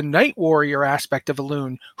it's the Night Warrior aspect of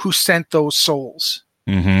Elune who sent those souls.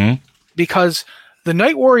 Mm-hmm. Because the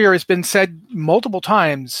Night Warrior has been said multiple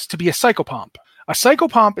times to be a psychopomp. A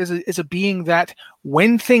psychopomp is a being that,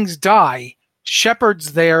 when things die,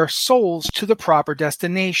 shepherds their souls to the proper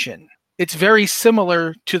destination. It's very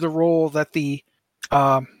similar to the role that the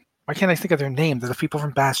why can't I think of their name? They're the people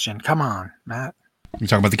from Bastion. Come on, Matt. You're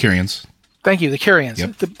talking about the Kyrians. Thank you, the Kyrians.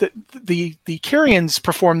 Yep. The Kyrians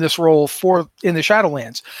perform this role in the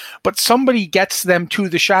Shadowlands, but somebody gets them to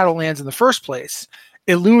the Shadowlands in the first place.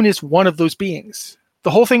 Elune is one of those beings. The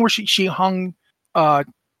whole thing where she hung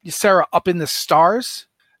Ysera up in the stars,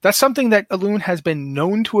 that's something that Elune has been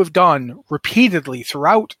known to have done repeatedly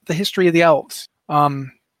throughout the history of the elves. And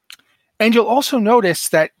you'll also notice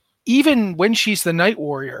that even when she's the Night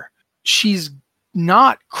Warrior, she's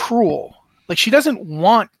not cruel. Like, she doesn't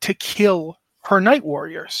want to kill her Night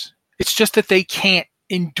Warriors. It's just that they can't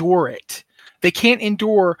endure it. They can't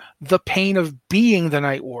endure the pain of being the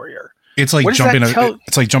Night Warrior. It's like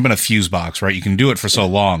jumping a fuse box, right? You can do it for so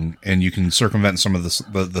long, and you can circumvent some of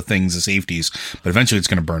the things, the safeties, but eventually it's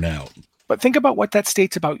going to burn out. But think about what that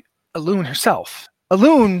states about Elune herself.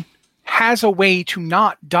 Elune has a way to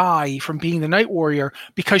not die from being the Night Warrior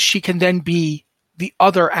because she can then be the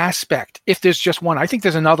other aspect. If there's just one, I think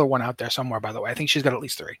there's another one out there somewhere, by the way. I think she's got at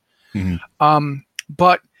least 3. Mm-hmm.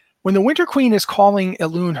 But when the Winter Queen is calling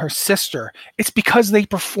Elune her sister, it's because they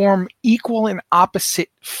perform equal and opposite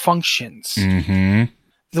functions. Mm-hmm.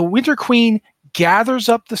 The Winter Queen gathers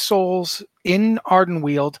up the souls in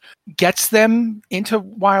Ardenweald, gets them into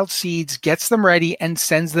Wild Seeds, gets them ready, and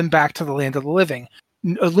sends them back to the land of the living.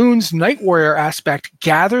 Elune's Night Warrior aspect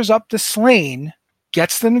gathers up the slain,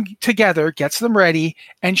 gets them together, gets them ready,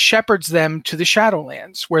 and shepherds them to the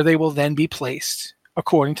Shadowlands, where they will then be placed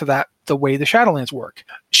according to the way the Shadowlands work.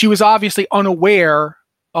 She was obviously unaware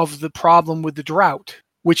of the problem with the drought,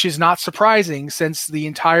 which is not surprising since the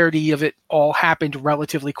entirety of it all happened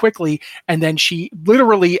relatively quickly. And then she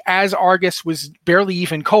literally, as Argus was barely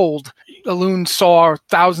even cold, Elune saw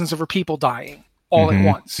thousands of her people dying all at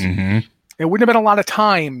once. Mm-hmm. It wouldn't have been a lot of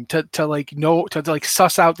time to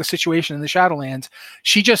suss out the situation in the Shadowlands.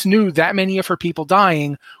 She just knew that many of her people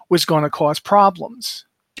dying was going to cause problems.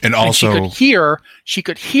 And also, and she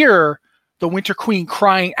could hear the Winter Queen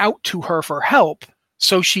crying out to her for help.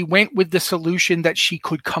 So she went with the solution that she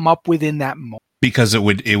could come up with in that moment. Because it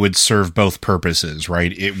would serve both purposes,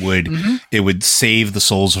 right? It would save the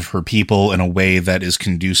souls of her people in a way that is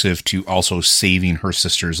conducive to also saving her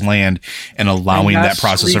sister's land and allowing that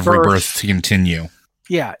process of rebirth to continue.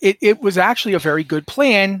 Yeah, it was actually a very good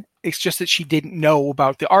plan. It's just that she didn't know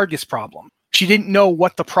about the Argus problem. She didn't know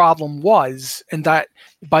what the problem was, and that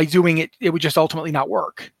by doing it, it would just ultimately not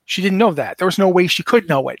work. She didn't know that. There was no way she could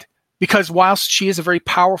know it. Because whilst she is a very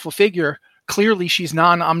powerful figure, clearly she's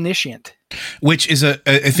non-omniscient. Which is, I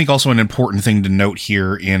think, also an important thing to note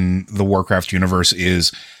here in the Warcraft universe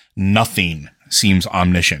is nothing seems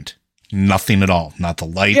omniscient. Nothing at all. Not the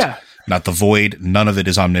light, not the void. None of it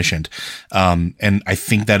is omniscient. And I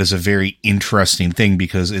think that is a very interesting thing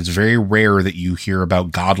because it's very rare that you hear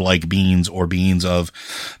about godlike beings or beings of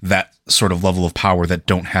that sort of level of power that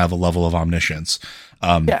don't have a level of omniscience.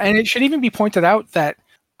 And it should even be pointed out that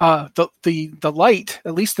the light,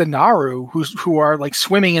 at least the Naru, who are like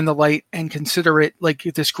swimming in the light and consider it like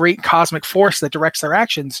this great cosmic force that directs their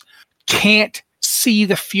actions, can't see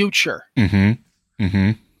the future. Mm-hmm.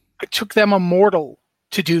 Mm-hmm. It took them a mortal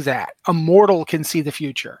to do that. A mortal can see the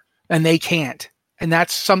future, and they can't. And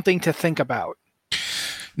that's something to think about.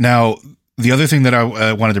 Now, the other thing that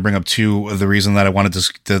I wanted to bring up too, the reason that I wanted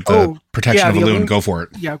the protection of Elune, go for it.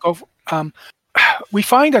 Yeah, go for we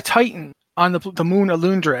find a Titan on the moon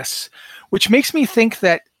Elundris, which makes me think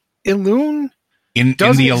that Elune in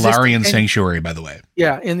the Alarian Sanctuary, by the way.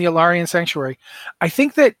 Yeah, in the Alarian Sanctuary. I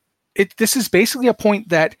think that this is basically a point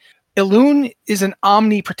that Elune is an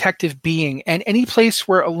omniprotective being, and any place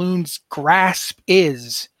where Elune's grasp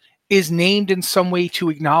is named in some way to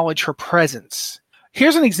acknowledge her presence.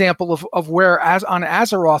 Here's an example of where, as on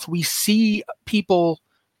Azeroth, we see people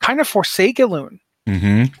kind of forsake Elune.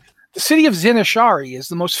 Mm-hmm. The city of Zinashari is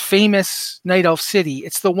the most famous Night Elf city.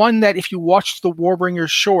 It's the one that if you watch the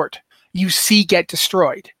Warbringers short, you see get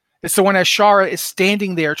destroyed. It's the one Ashara is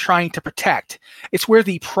standing there trying to protect. It's where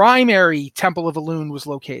the primary Temple of Elune was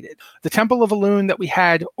located. The Temple of Elune that we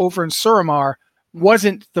had over in Suramar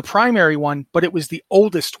wasn't the primary one, but it was the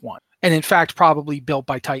oldest one. And in fact, probably built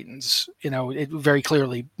by Titans. It very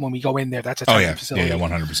clearly, when we go in there, that's a Titan facility. Yeah,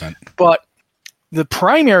 100%. But the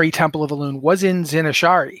primary Temple of Elune was in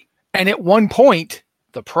Zinashari. And at one point,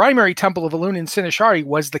 the primary Temple of Elune in Zinashari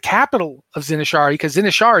was the capital of Zinashari, because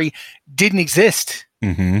Zinashari didn't exist.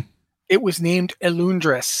 Mm-hmm. It was named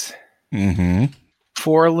Elundris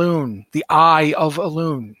for Elune, the Eye of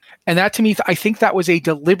Elune. And that, to me, I think that was a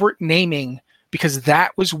deliberate naming, because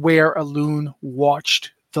that was where Elune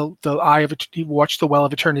watched the Well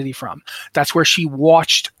of Eternity from. That's where she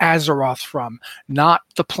watched Azeroth from, not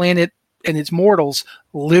the planet and its mortals,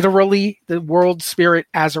 literally the world spirit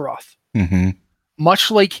Azeroth. Mm-hmm.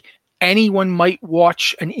 Much like anyone might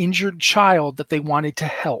watch an injured child that they wanted to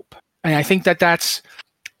help. And I think that's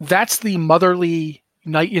the motherly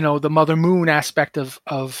night, the Mother Moon aspect of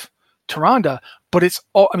Tyrande, but it's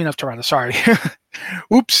all, of Tyrande, sorry.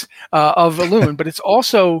 Oops, of Elune, but it's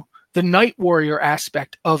also the Night Warrior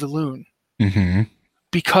aspect of Elune. Mm-hmm.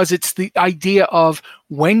 Because it's the idea of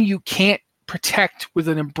when you can't protect with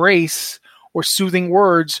an embrace or soothing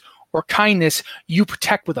words or kindness, you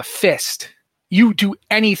protect with a fist. You do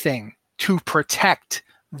anything to protect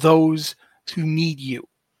those who need you.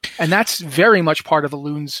 And that's very much part of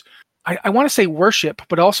Elune's, I want to say worship,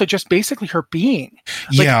 but also just basically her being.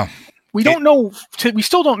 Yeah. We don't know. We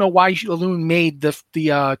still don't know why Elune made the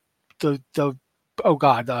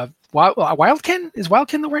Wildkin? Is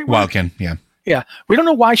Wildkin the right word? Wildkin, yeah. Yeah. We don't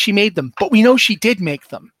know why she made them, but we know she did make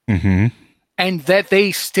them. Mm-hmm. And that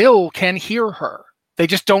they still can hear her. They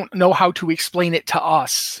just don't know how to explain it to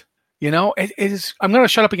us. It is. I'm going to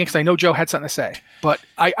shut up again because I know Joe had something to say. But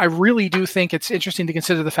I really do think it's interesting to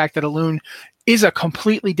consider the fact that Elune is a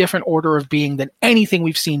completely different order of being than anything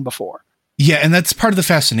we've seen before. Yeah, and that's part of the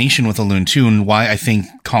fascination with Elune, too, and why I think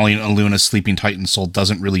calling Elune a sleeping Titan soul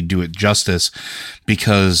doesn't really do it justice,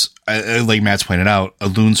 because, like Matt's pointed out,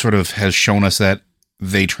 Elune sort of has shown us that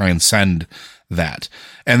they transcend that.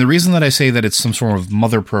 And the reason that I say that it's some sort of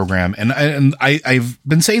mother program, and I've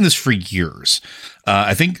been saying this for years,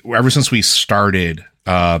 I think ever since we started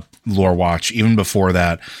Lore Watch, even before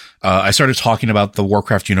that, I started talking about the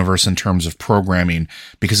Warcraft universe in terms of programming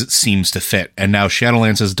because it seems to fit. And now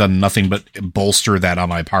Shadowlands has done nothing but bolster that on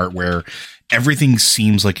my part, where everything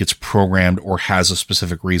seems like it's programmed or has a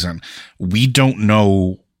specific reason. We don't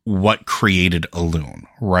know what created Elune,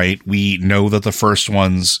 right? We know that the first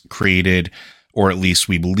ones created, or at least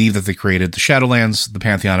we believe that they created, the Shadowlands, the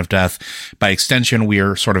Pantheon of Death. By extension, we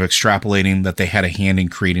are sort of extrapolating that they had a hand in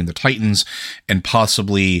creating the Titans and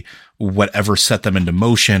possibly whatever set them into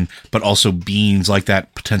motion, but also beings like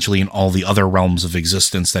that potentially in all the other realms of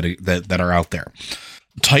existence that are out there.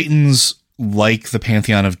 Titans, like the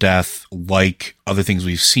Pantheon of Death, like other things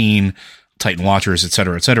we've seen, Titan Watchers,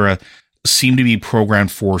 etc., seem to be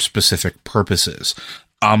programmed for specific purposes.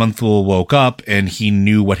 Amanthul woke up and he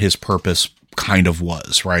knew what his purpose kind of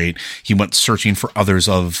was, right? He went searching for others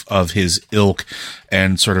of his ilk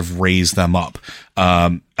and sort of raised them up.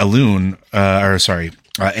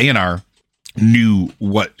 Aenar knew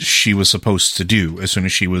what she was supposed to do as soon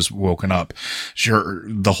as she was woken up. Sure,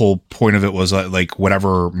 the whole point of it was like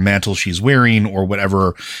whatever mantle she's wearing or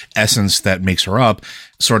whatever essence that makes her up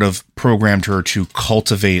sort of programmed her to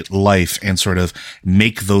cultivate life and sort of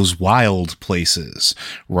make those wild places,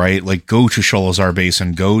 right? Like go to Sholazar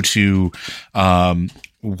Basin, go to,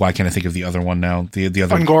 why can't I think of the other one now? The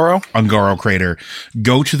other Ungoro crater.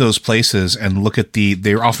 Go to those places and look at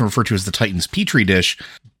they're often referred to as the Titan's Petri dish,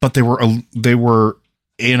 but they were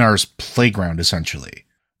Aenar's playground, essentially.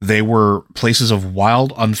 They were places of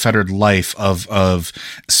wild, unfettered life, of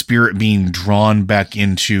spirit being drawn back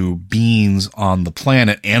into beings on the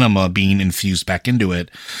planet, anima being infused back into it,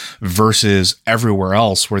 versus everywhere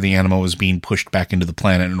else where the anima was being pushed back into the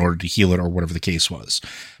planet in order to heal it or whatever the case was.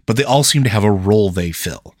 But they all seem to have a role they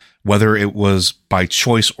fill. Whether it was by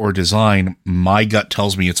choice or design, my gut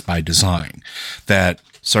tells me it's by design. That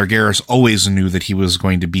Sargeras always knew that he was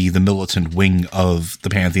going to be the militant wing of the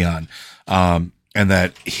Pantheon, and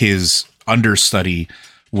that his understudy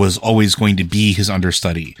was always going to be his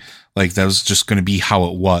understudy. Like, that was just going to be how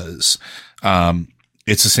it was.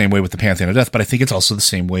 It's the same way with the Pantheon of Death, but I think it's also the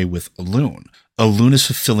same way with Elune. Elune is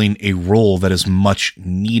fulfilling a role that is much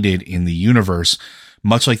needed in the universe,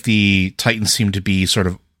 much like the Titans seem to be sort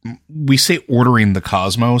of, we say ordering the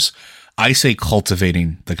cosmos, I say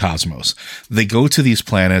cultivating the cosmos. They go to these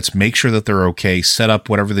planets, make sure that they're okay, set up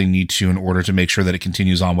whatever they need to in order to make sure that it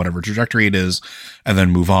continues on whatever trajectory it is, and then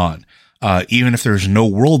move on. even if there's no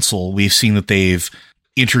world soul, we've seen that they've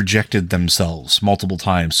interjected themselves multiple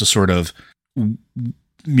times to sort of,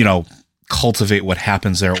 cultivate what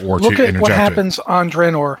happens there or Look to at interject what happens on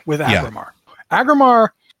Draenor with Agramar. Yeah. Agramar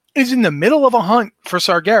is in the middle of a hunt for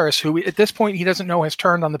Sargeras, who at this point he doesn't know has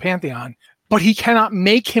turned on the Pantheon, but he cannot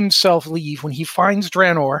make himself leave when he finds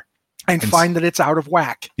Draenor and find that it's out of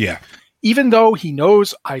whack. Yeah. Even though he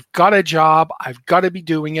knows, I've got a job, I've got to be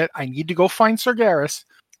doing it, I need to go find Sargeras,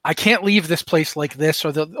 I can't leave this place like this,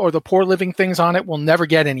 or the poor living things on it will never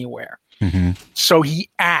get anywhere. Mm-hmm. So he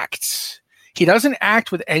acts. He doesn't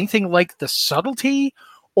act with anything like the subtlety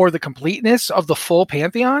or the completeness of the full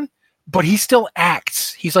Pantheon, but he still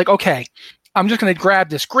acts. He's like, okay, I'm just going to grab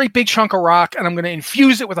this great big chunk of rock and I'm going to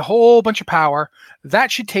infuse it with a whole bunch of power.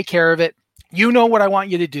 That should take care of it. You know what I want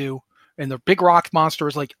you to do. And the big rock monster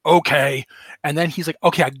is like, okay. And then he's like,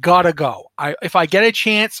 okay, I gotta go. If I get a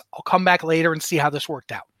chance, I'll come back later and see how this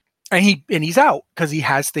worked out. And he's out because he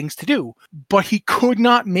has things to do. But he could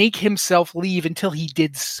not make himself leave until he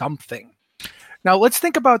did something. Now let's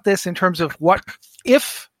think about this in terms of what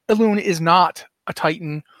if Elune is not a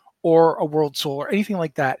Titan or a World Soul or anything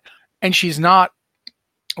like that, and she's not,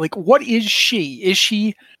 like, what is she? Is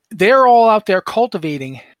she? They're all out there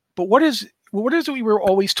cultivating, but what is it we were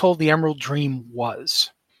always told the Emerald Dream was?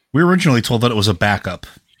 We were originally told that it was a backup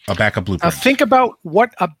blueprint. Now think about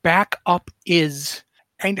what a backup is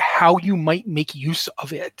and how you might make use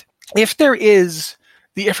of it. If there is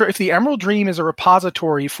if the Emerald Dream is a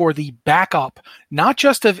repository for the backup, not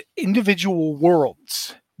just of individual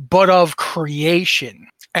worlds, but of creation,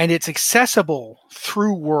 and it's accessible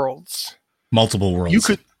through worlds, multiple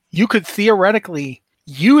worlds, you could theoretically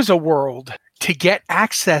use a world to get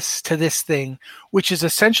access to this thing, which is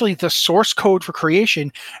essentially the source code for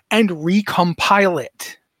creation, and recompile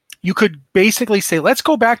it. You could basically say, let's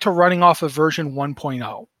go back to running off of version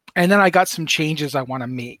 1.0. And then I got some changes I want to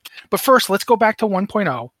make. But first, let's go back to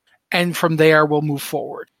 1.0. And from there, we'll move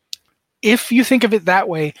forward. If you think of it that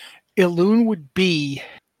way, Elune would be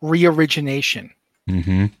re-origination.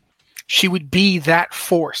 Mm-hmm. She would be that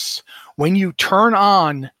force. When you turn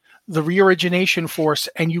on the re-origination force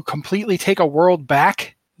and you completely take a world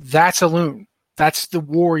back, that's Elune. That's the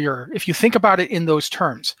warrior. If you think about it in those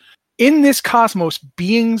terms. In this cosmos,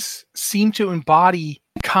 beings seem to embody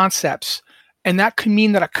concepts, and that could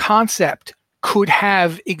mean that a concept could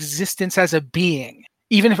have existence as a being,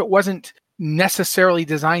 even if it wasn't necessarily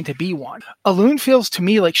designed to be one. Elune feels to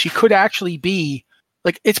me like she could actually be,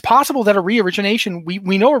 like, it's possible that a re-origination, we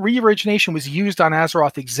know a re-origination was used on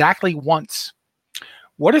Azeroth exactly once.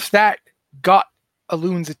 What if that got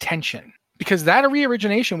Elune's attention? Because that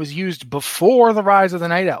re-origination was used before the rise of the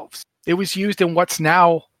Night Elves. It was used in what's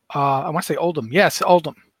now, I want to say Uldum. Yes,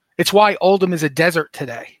 Uldum. It's why Uldum is a desert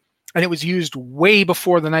today. And it was used way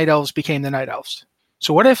before the Night Elves became the Night Elves.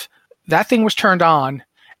 So what if that thing was turned on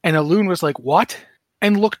and Elune was like, what?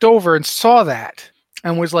 And looked over and saw that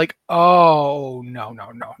and was like, oh,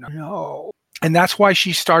 no. And that's why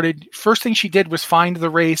she started, first thing she did was find the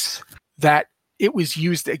race that it was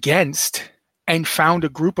used against and found a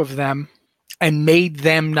group of them and made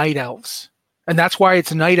them Night Elves. And that's why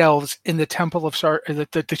it's Night Elves in the Temple of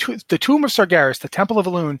the Tomb of Sargeras, the Temple of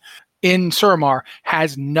Elune in Suramar,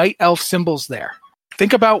 has Night Elf symbols there.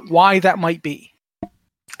 Think about why that might be.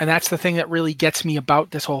 And that's the thing that really gets me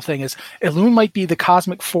about this whole thing is Elune might be the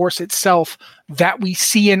cosmic force itself that we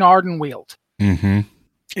see in Ardenweald. Mm-hmm.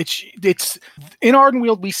 It's in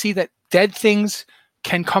Ardenweald we see that dead things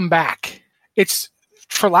can come back. It's,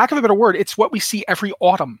 for lack of a better word, it's what we see every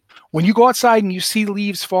autumn. When you go outside and you see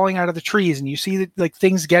leaves falling out of the trees and you see like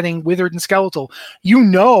things getting withered and skeletal, you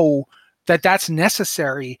know that that's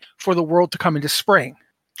necessary for the world to come into spring.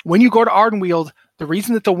 When you go to Ardenweald, the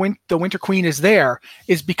reason that the Winter Queen is there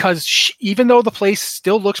is because even though the place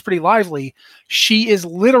still looks pretty lively, she is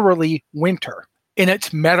literally winter in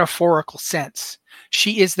its metaphorical sense.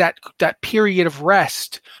 She is that period of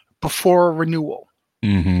rest before renewal.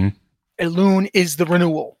 Mm-hmm. Elune is the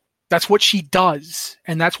renewal. That's what she does.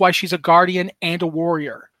 And that's why she's a guardian and a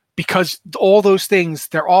warrior. Because all those things,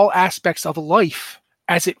 they're all aspects of life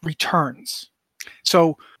as it returns.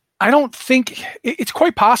 So I don't think it's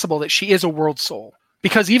quite possible that she is a world soul.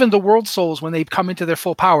 Because even the world souls, when they come into their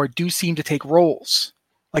full power, do seem to take roles.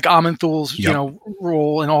 Like Amenthul's,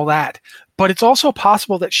 role and all that. But it's also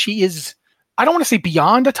possible that she is, I don't want to say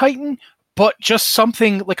beyond a Titan, but just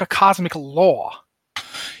something like a cosmic law.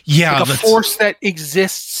 Yeah, like a force that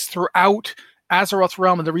exists throughout Azeroth's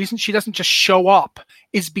realm, and the reason she doesn't just show up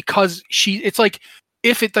is because it's like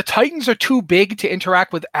if the Titans are too big to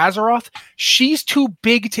interact with Azeroth, she's too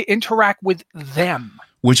big to interact with them.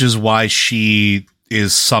 Which is why she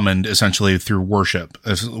is summoned essentially through worship,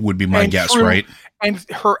 would be my guess, right? And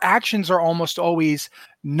her actions are almost always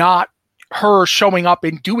not her showing up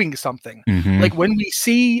and doing something. Mm-hmm. Like when we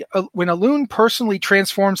see, when Elune personally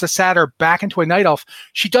transforms a satyr back into a night elf,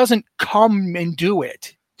 she doesn't come and do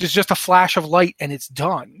it. There's just a flash of light and it's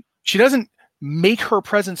done. She doesn't make her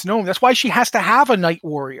presence known. That's why she has to have a night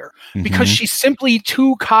warrior, because she's simply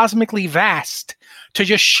too cosmically vast to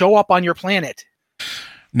just show up on your planet.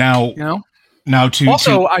 Now, you know?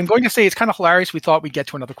 I'm going to say it's kind of hilarious. We thought we'd get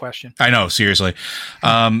to another question. I know, seriously.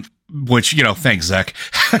 Which, thanks, Zach.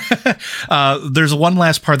 There's one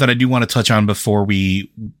last part that I do want to touch on before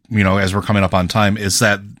we, as we're coming up on time, is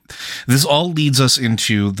that this all leads us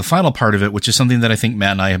into the final part of it, which is something that I think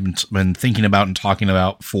Matt and I have been thinking about and talking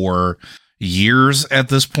about for years at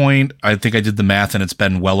this point. I think I did the math and it's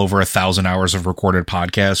been well over 1,000 hours of recorded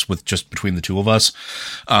podcasts with just between the two of us.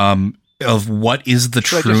 Of what is the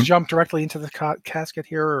truth. Should I just jump directly into the casket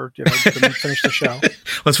here, or finish the show?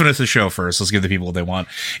 Let's finish the show first. Let's give the people what they want.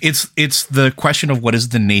 It's the question of what is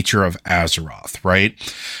the nature of Azeroth, right?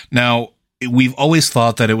 Now, we've always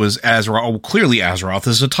thought that it was Azeroth. Oh, clearly Azeroth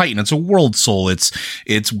is a Titan. It's a world soul. It's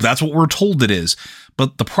that's what we're told it is.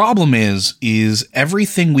 But the problem is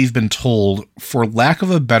everything we've been told, for lack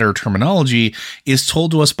of a better terminology, is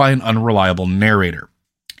told to us by an unreliable narrator.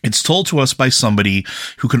 It's told to us by somebody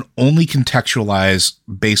who can only contextualize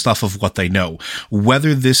based off of what they know.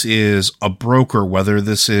 Whether this is a broker, whether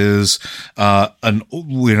this is a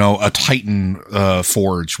Titan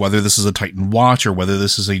forge, whether this is a Titan watch, or whether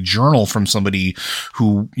this is a journal from somebody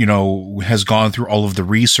who has gone through all of the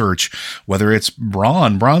research. Whether it's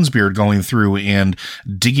Bronzebeard going through and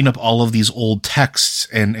digging up all of these old texts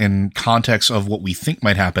and context of what we think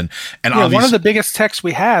might happen. And one of the biggest texts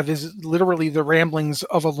we have is literally the ramblings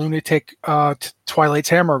of a lunatic Twilight's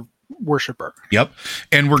Hammer worshiper. Yep.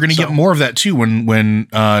 And we're going to get more of that too when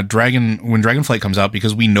Dragonflight comes out,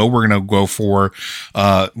 because we know we're going to go for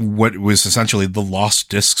what was essentially the lost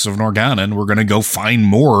discs of Norgana, and we're going to go find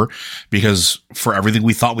more, because for everything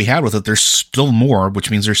we thought we had with it, there's still more, which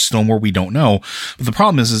means there's still more we don't know. But the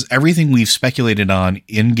problem is everything we've speculated on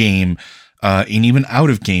in game and even out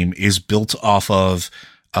of game is built off of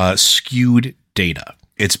skewed data.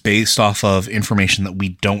 It's based off of information that we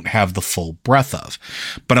don't have the full breadth of.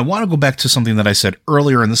 But I want to go back to something that I said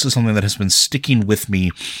earlier, and this is something that has been sticking with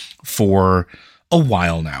me for a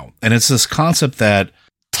while now. And it's this concept that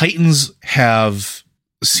Titans have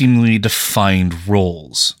seemingly defined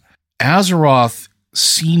roles. Azeroth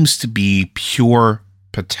seems to be pure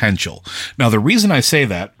potential. Now, the reason I say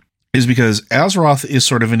that is because Azeroth is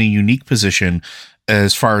sort of in a unique position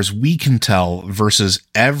as far as we can tell versus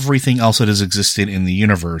everything else that has existed in the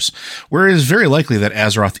universe, where it is very likely that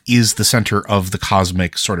Azeroth is the center of the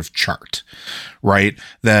cosmic sort of chart, right?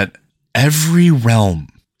 That every realm,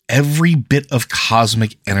 every bit of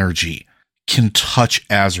cosmic energy can touch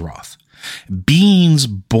Azeroth. Beings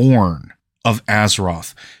born of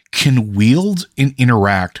Azeroth can wield and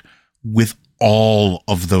interact with all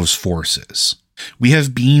of those forces. We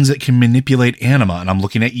have beings that can manipulate anima, and I'm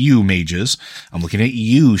looking at you, mages. I'm looking at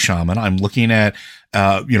you, shaman. I'm looking at,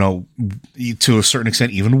 to a certain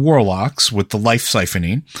extent, even warlocks with the life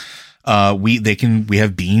siphoning. We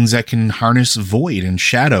have beings that can harness void and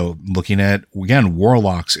shadow, looking at, again,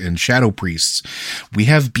 warlocks and shadow priests. We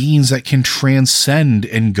have beings that can transcend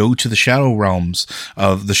and go to the shadow realms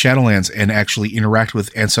of the Shadowlands and actually interact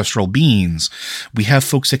with ancestral beings. We have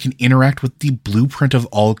folks that can interact with the blueprint of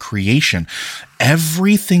all creation.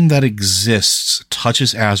 Everything that exists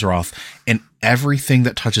touches Azeroth, and everything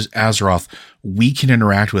that touches Azeroth we can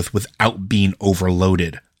interact with without being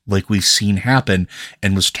overloaded, like we've seen happen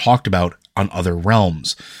and was talked about on other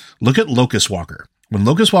realms. Look at Locust Walker. When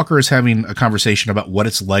Locust Walker is having a conversation about what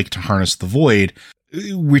it's like to harness the void,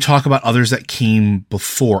 we talk about others that came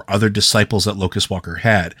before, other disciples that Locust Walker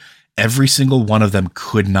had. Every single one of them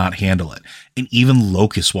could not handle it, and even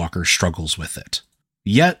Locust Walker struggles with it.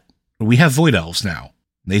 Yet, we have Void Elves now.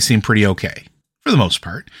 They seem pretty okay, for the most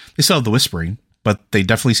part. They still have the Whispering, but they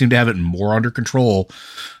definitely seem to have it more under control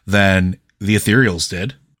than the Ethereals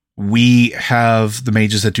did. We have the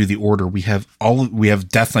mages that do the order. We have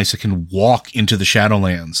Death Knights that can walk into the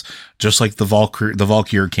Shadowlands, just like the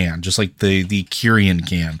Valkyr can, just like the Kyrian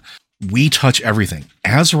can. We touch everything.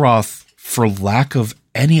 Azeroth, for lack of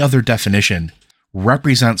any other definition,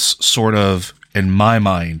 represents sort of, in my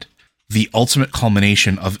mind, the ultimate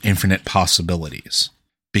culmination of infinite possibilities.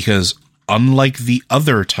 Because unlike the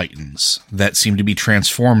other Titans that seem to be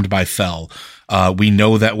transformed by Fel, we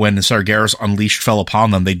know that when Sargeras unleashed Fel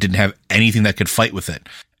upon them, they didn't have anything that could fight with it.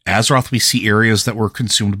 Azeroth, we see areas that were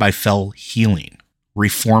consumed by Fel healing,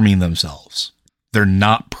 reforming themselves. They're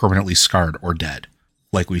not permanently scarred or dead,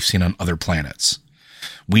 like we've seen on other planets.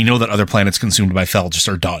 We know that other planets consumed by Fel just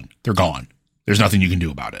are done. They're gone. There's nothing you can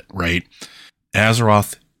do about it, right?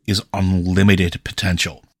 Azeroth is unlimited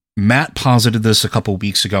potential. Matt posited this a couple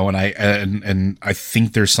weeks ago, and I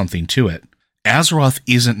think there's something to it. Azeroth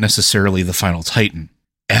isn't necessarily the final Titan.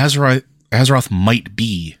 Azeroth might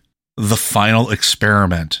be the final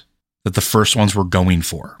experiment that the first ones were going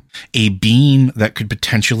for. A being that could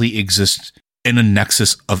potentially exist in a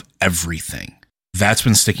nexus of everything. That's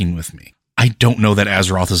been sticking with me. I don't know that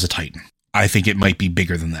Azeroth is a Titan. I think it might be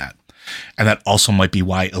bigger than that. And that also might be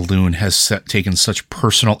why Elune has taken such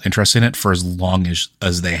personal interest in it for as long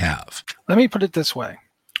as they have. Let me put it this way.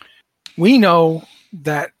 We know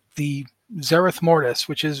that the Zereth Mortis,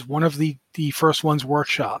 which is one of the first one's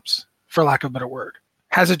workshops, for lack of a better word,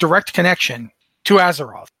 has a direct connection to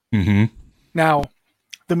Azeroth. Mm-hmm. Now,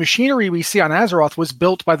 the machinery we see on Azeroth was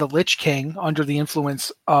built by the Lich King under the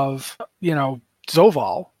influence of,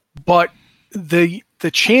 Zoval, but the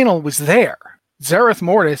channel was there. Zereth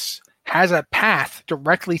Mortis has a path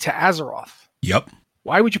directly to Azeroth. Yep.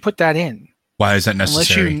 Why would you put that in? Why is that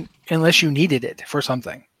necessary? Unless you needed it for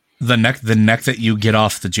something. The neck that you get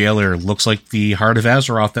off the jailer looks like the heart of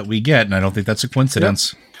Azeroth that we get, and I don't think that's a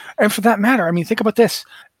coincidence. Yep. And for that matter, I mean, think about this.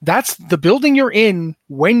 That's the building you're in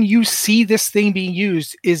when you see this thing being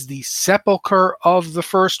used is the sepulcher of the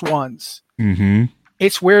first ones. Mm-hmm.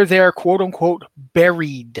 It's where they're quote unquote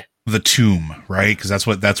buried. The tomb, right? Because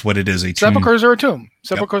that's what it is. A tomb. Sepulchers are a tomb.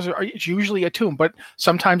 Sepulchers are usually a tomb, but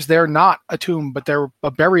sometimes they're not a tomb, but they're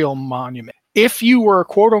a burial monument. If you were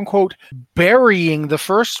quote unquote burying the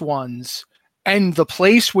first ones, and the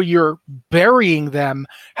place where you're burying them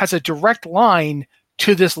has a direct line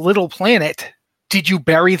to this little planet, did you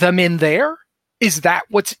bury them in there? Is that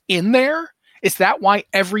what's in there? Is that why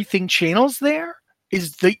everything channels there?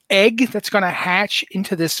 Is the egg that's going to hatch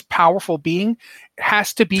into this powerful being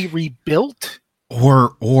has to be rebuilt?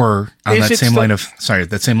 Or on that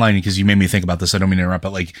same line, because you made me think about this, I don't mean to interrupt,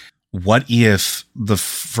 but like, what if the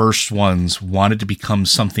first ones wanted to become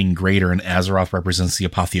something greater and Azeroth represents the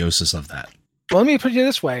apotheosis of that? Well, let me put it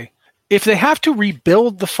this way. If they have to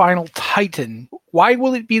rebuild the final Titan, why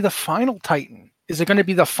will it be the final Titan? Is it going to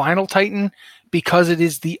be the final Titan because it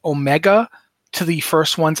is the Omega to the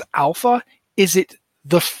first one's Alpha? Is it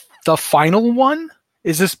the final one?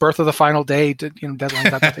 Is this Birth of the Final Day?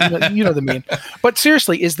 Deadline, you know the meme. But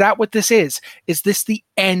seriously, is that what this is? Is this the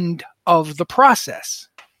end of the process?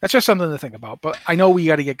 That's just something to think about. But I know we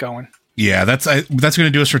got to get going. Yeah, that's going to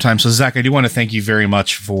do us for time. So, Zach, I do want to thank you very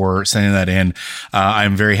much for sending that in.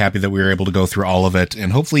 I'm very happy that we were able to go through all of it,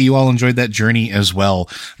 and hopefully you all enjoyed that journey as well.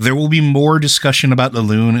 There will be more discussion about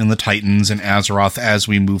Elune and the Titans and Azeroth as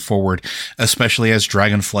we move forward, especially as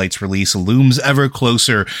Dragonflight's release looms ever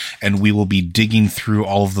closer, and we will be digging through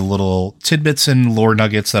all of the little tidbits and lore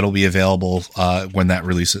nuggets that'll be available when that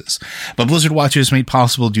releases. But Blizzard Watch is made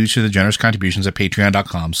possible due to the generous contributions at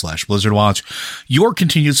patreon.com/BlizzardWatch. Your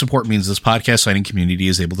continued support means this podcast signing community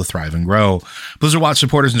is able to thrive and grow. Blizzard Watch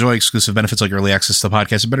supporters enjoy exclusive benefits like early access to the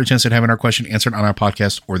podcast, a better chance at having our question answered on our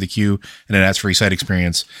podcast or the queue, and an ads-free site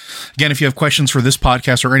experience. Again, if you have questions for this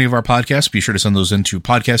podcast or any of our podcasts, be sure to send those into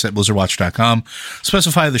podcast@blizzardwatch.com.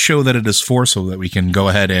 Specify the show that it is for so that we can go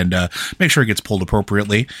ahead and make sure it gets pulled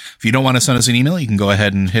appropriately. If you don't want to send us an email, you can go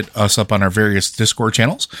ahead and hit us up on our various Discord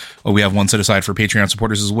channels. We have one set aside for Patreon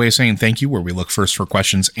supporters as a way of saying thank you, where we look first for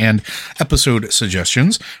questions and episode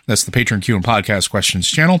suggestions. That's the Patreon Q and Podcast Questions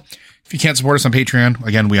channel. If you can't support us on Patreon,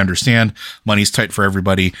 again, we understand money's tight for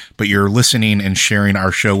everybody, but your listening and sharing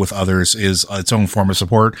our show with others is its own form of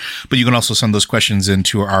support. But you can also send those questions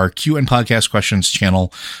into our Q and Podcast Questions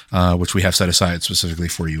channel, which we have set aside specifically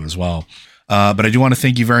for you as well. But I do want to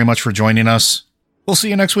thank you very much for joining us. We'll see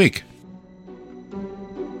you next week.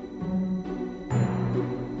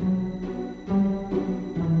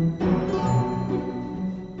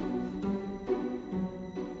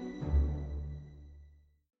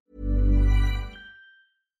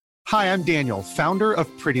 Hi, I'm Daniel, founder of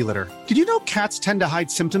Pretty Litter. Did you know cats tend to hide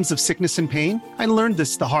symptoms of sickness and pain? I learned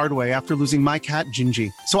this the hard way after losing my cat, Gingy.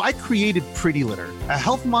 So I created Pretty Litter, a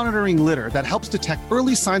health monitoring litter that helps detect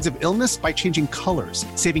early signs of illness by changing colors,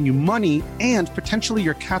 saving you money and potentially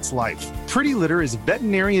your cat's life. Pretty Litter is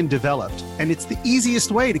veterinarian developed, and it's the easiest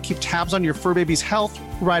way to keep tabs on your fur baby's health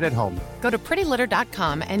right at home. Go to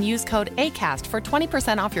prettylitter.com and use code ACAST for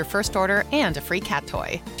 20% off your first order and a free cat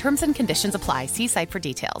toy. Terms and conditions apply. See site for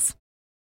details.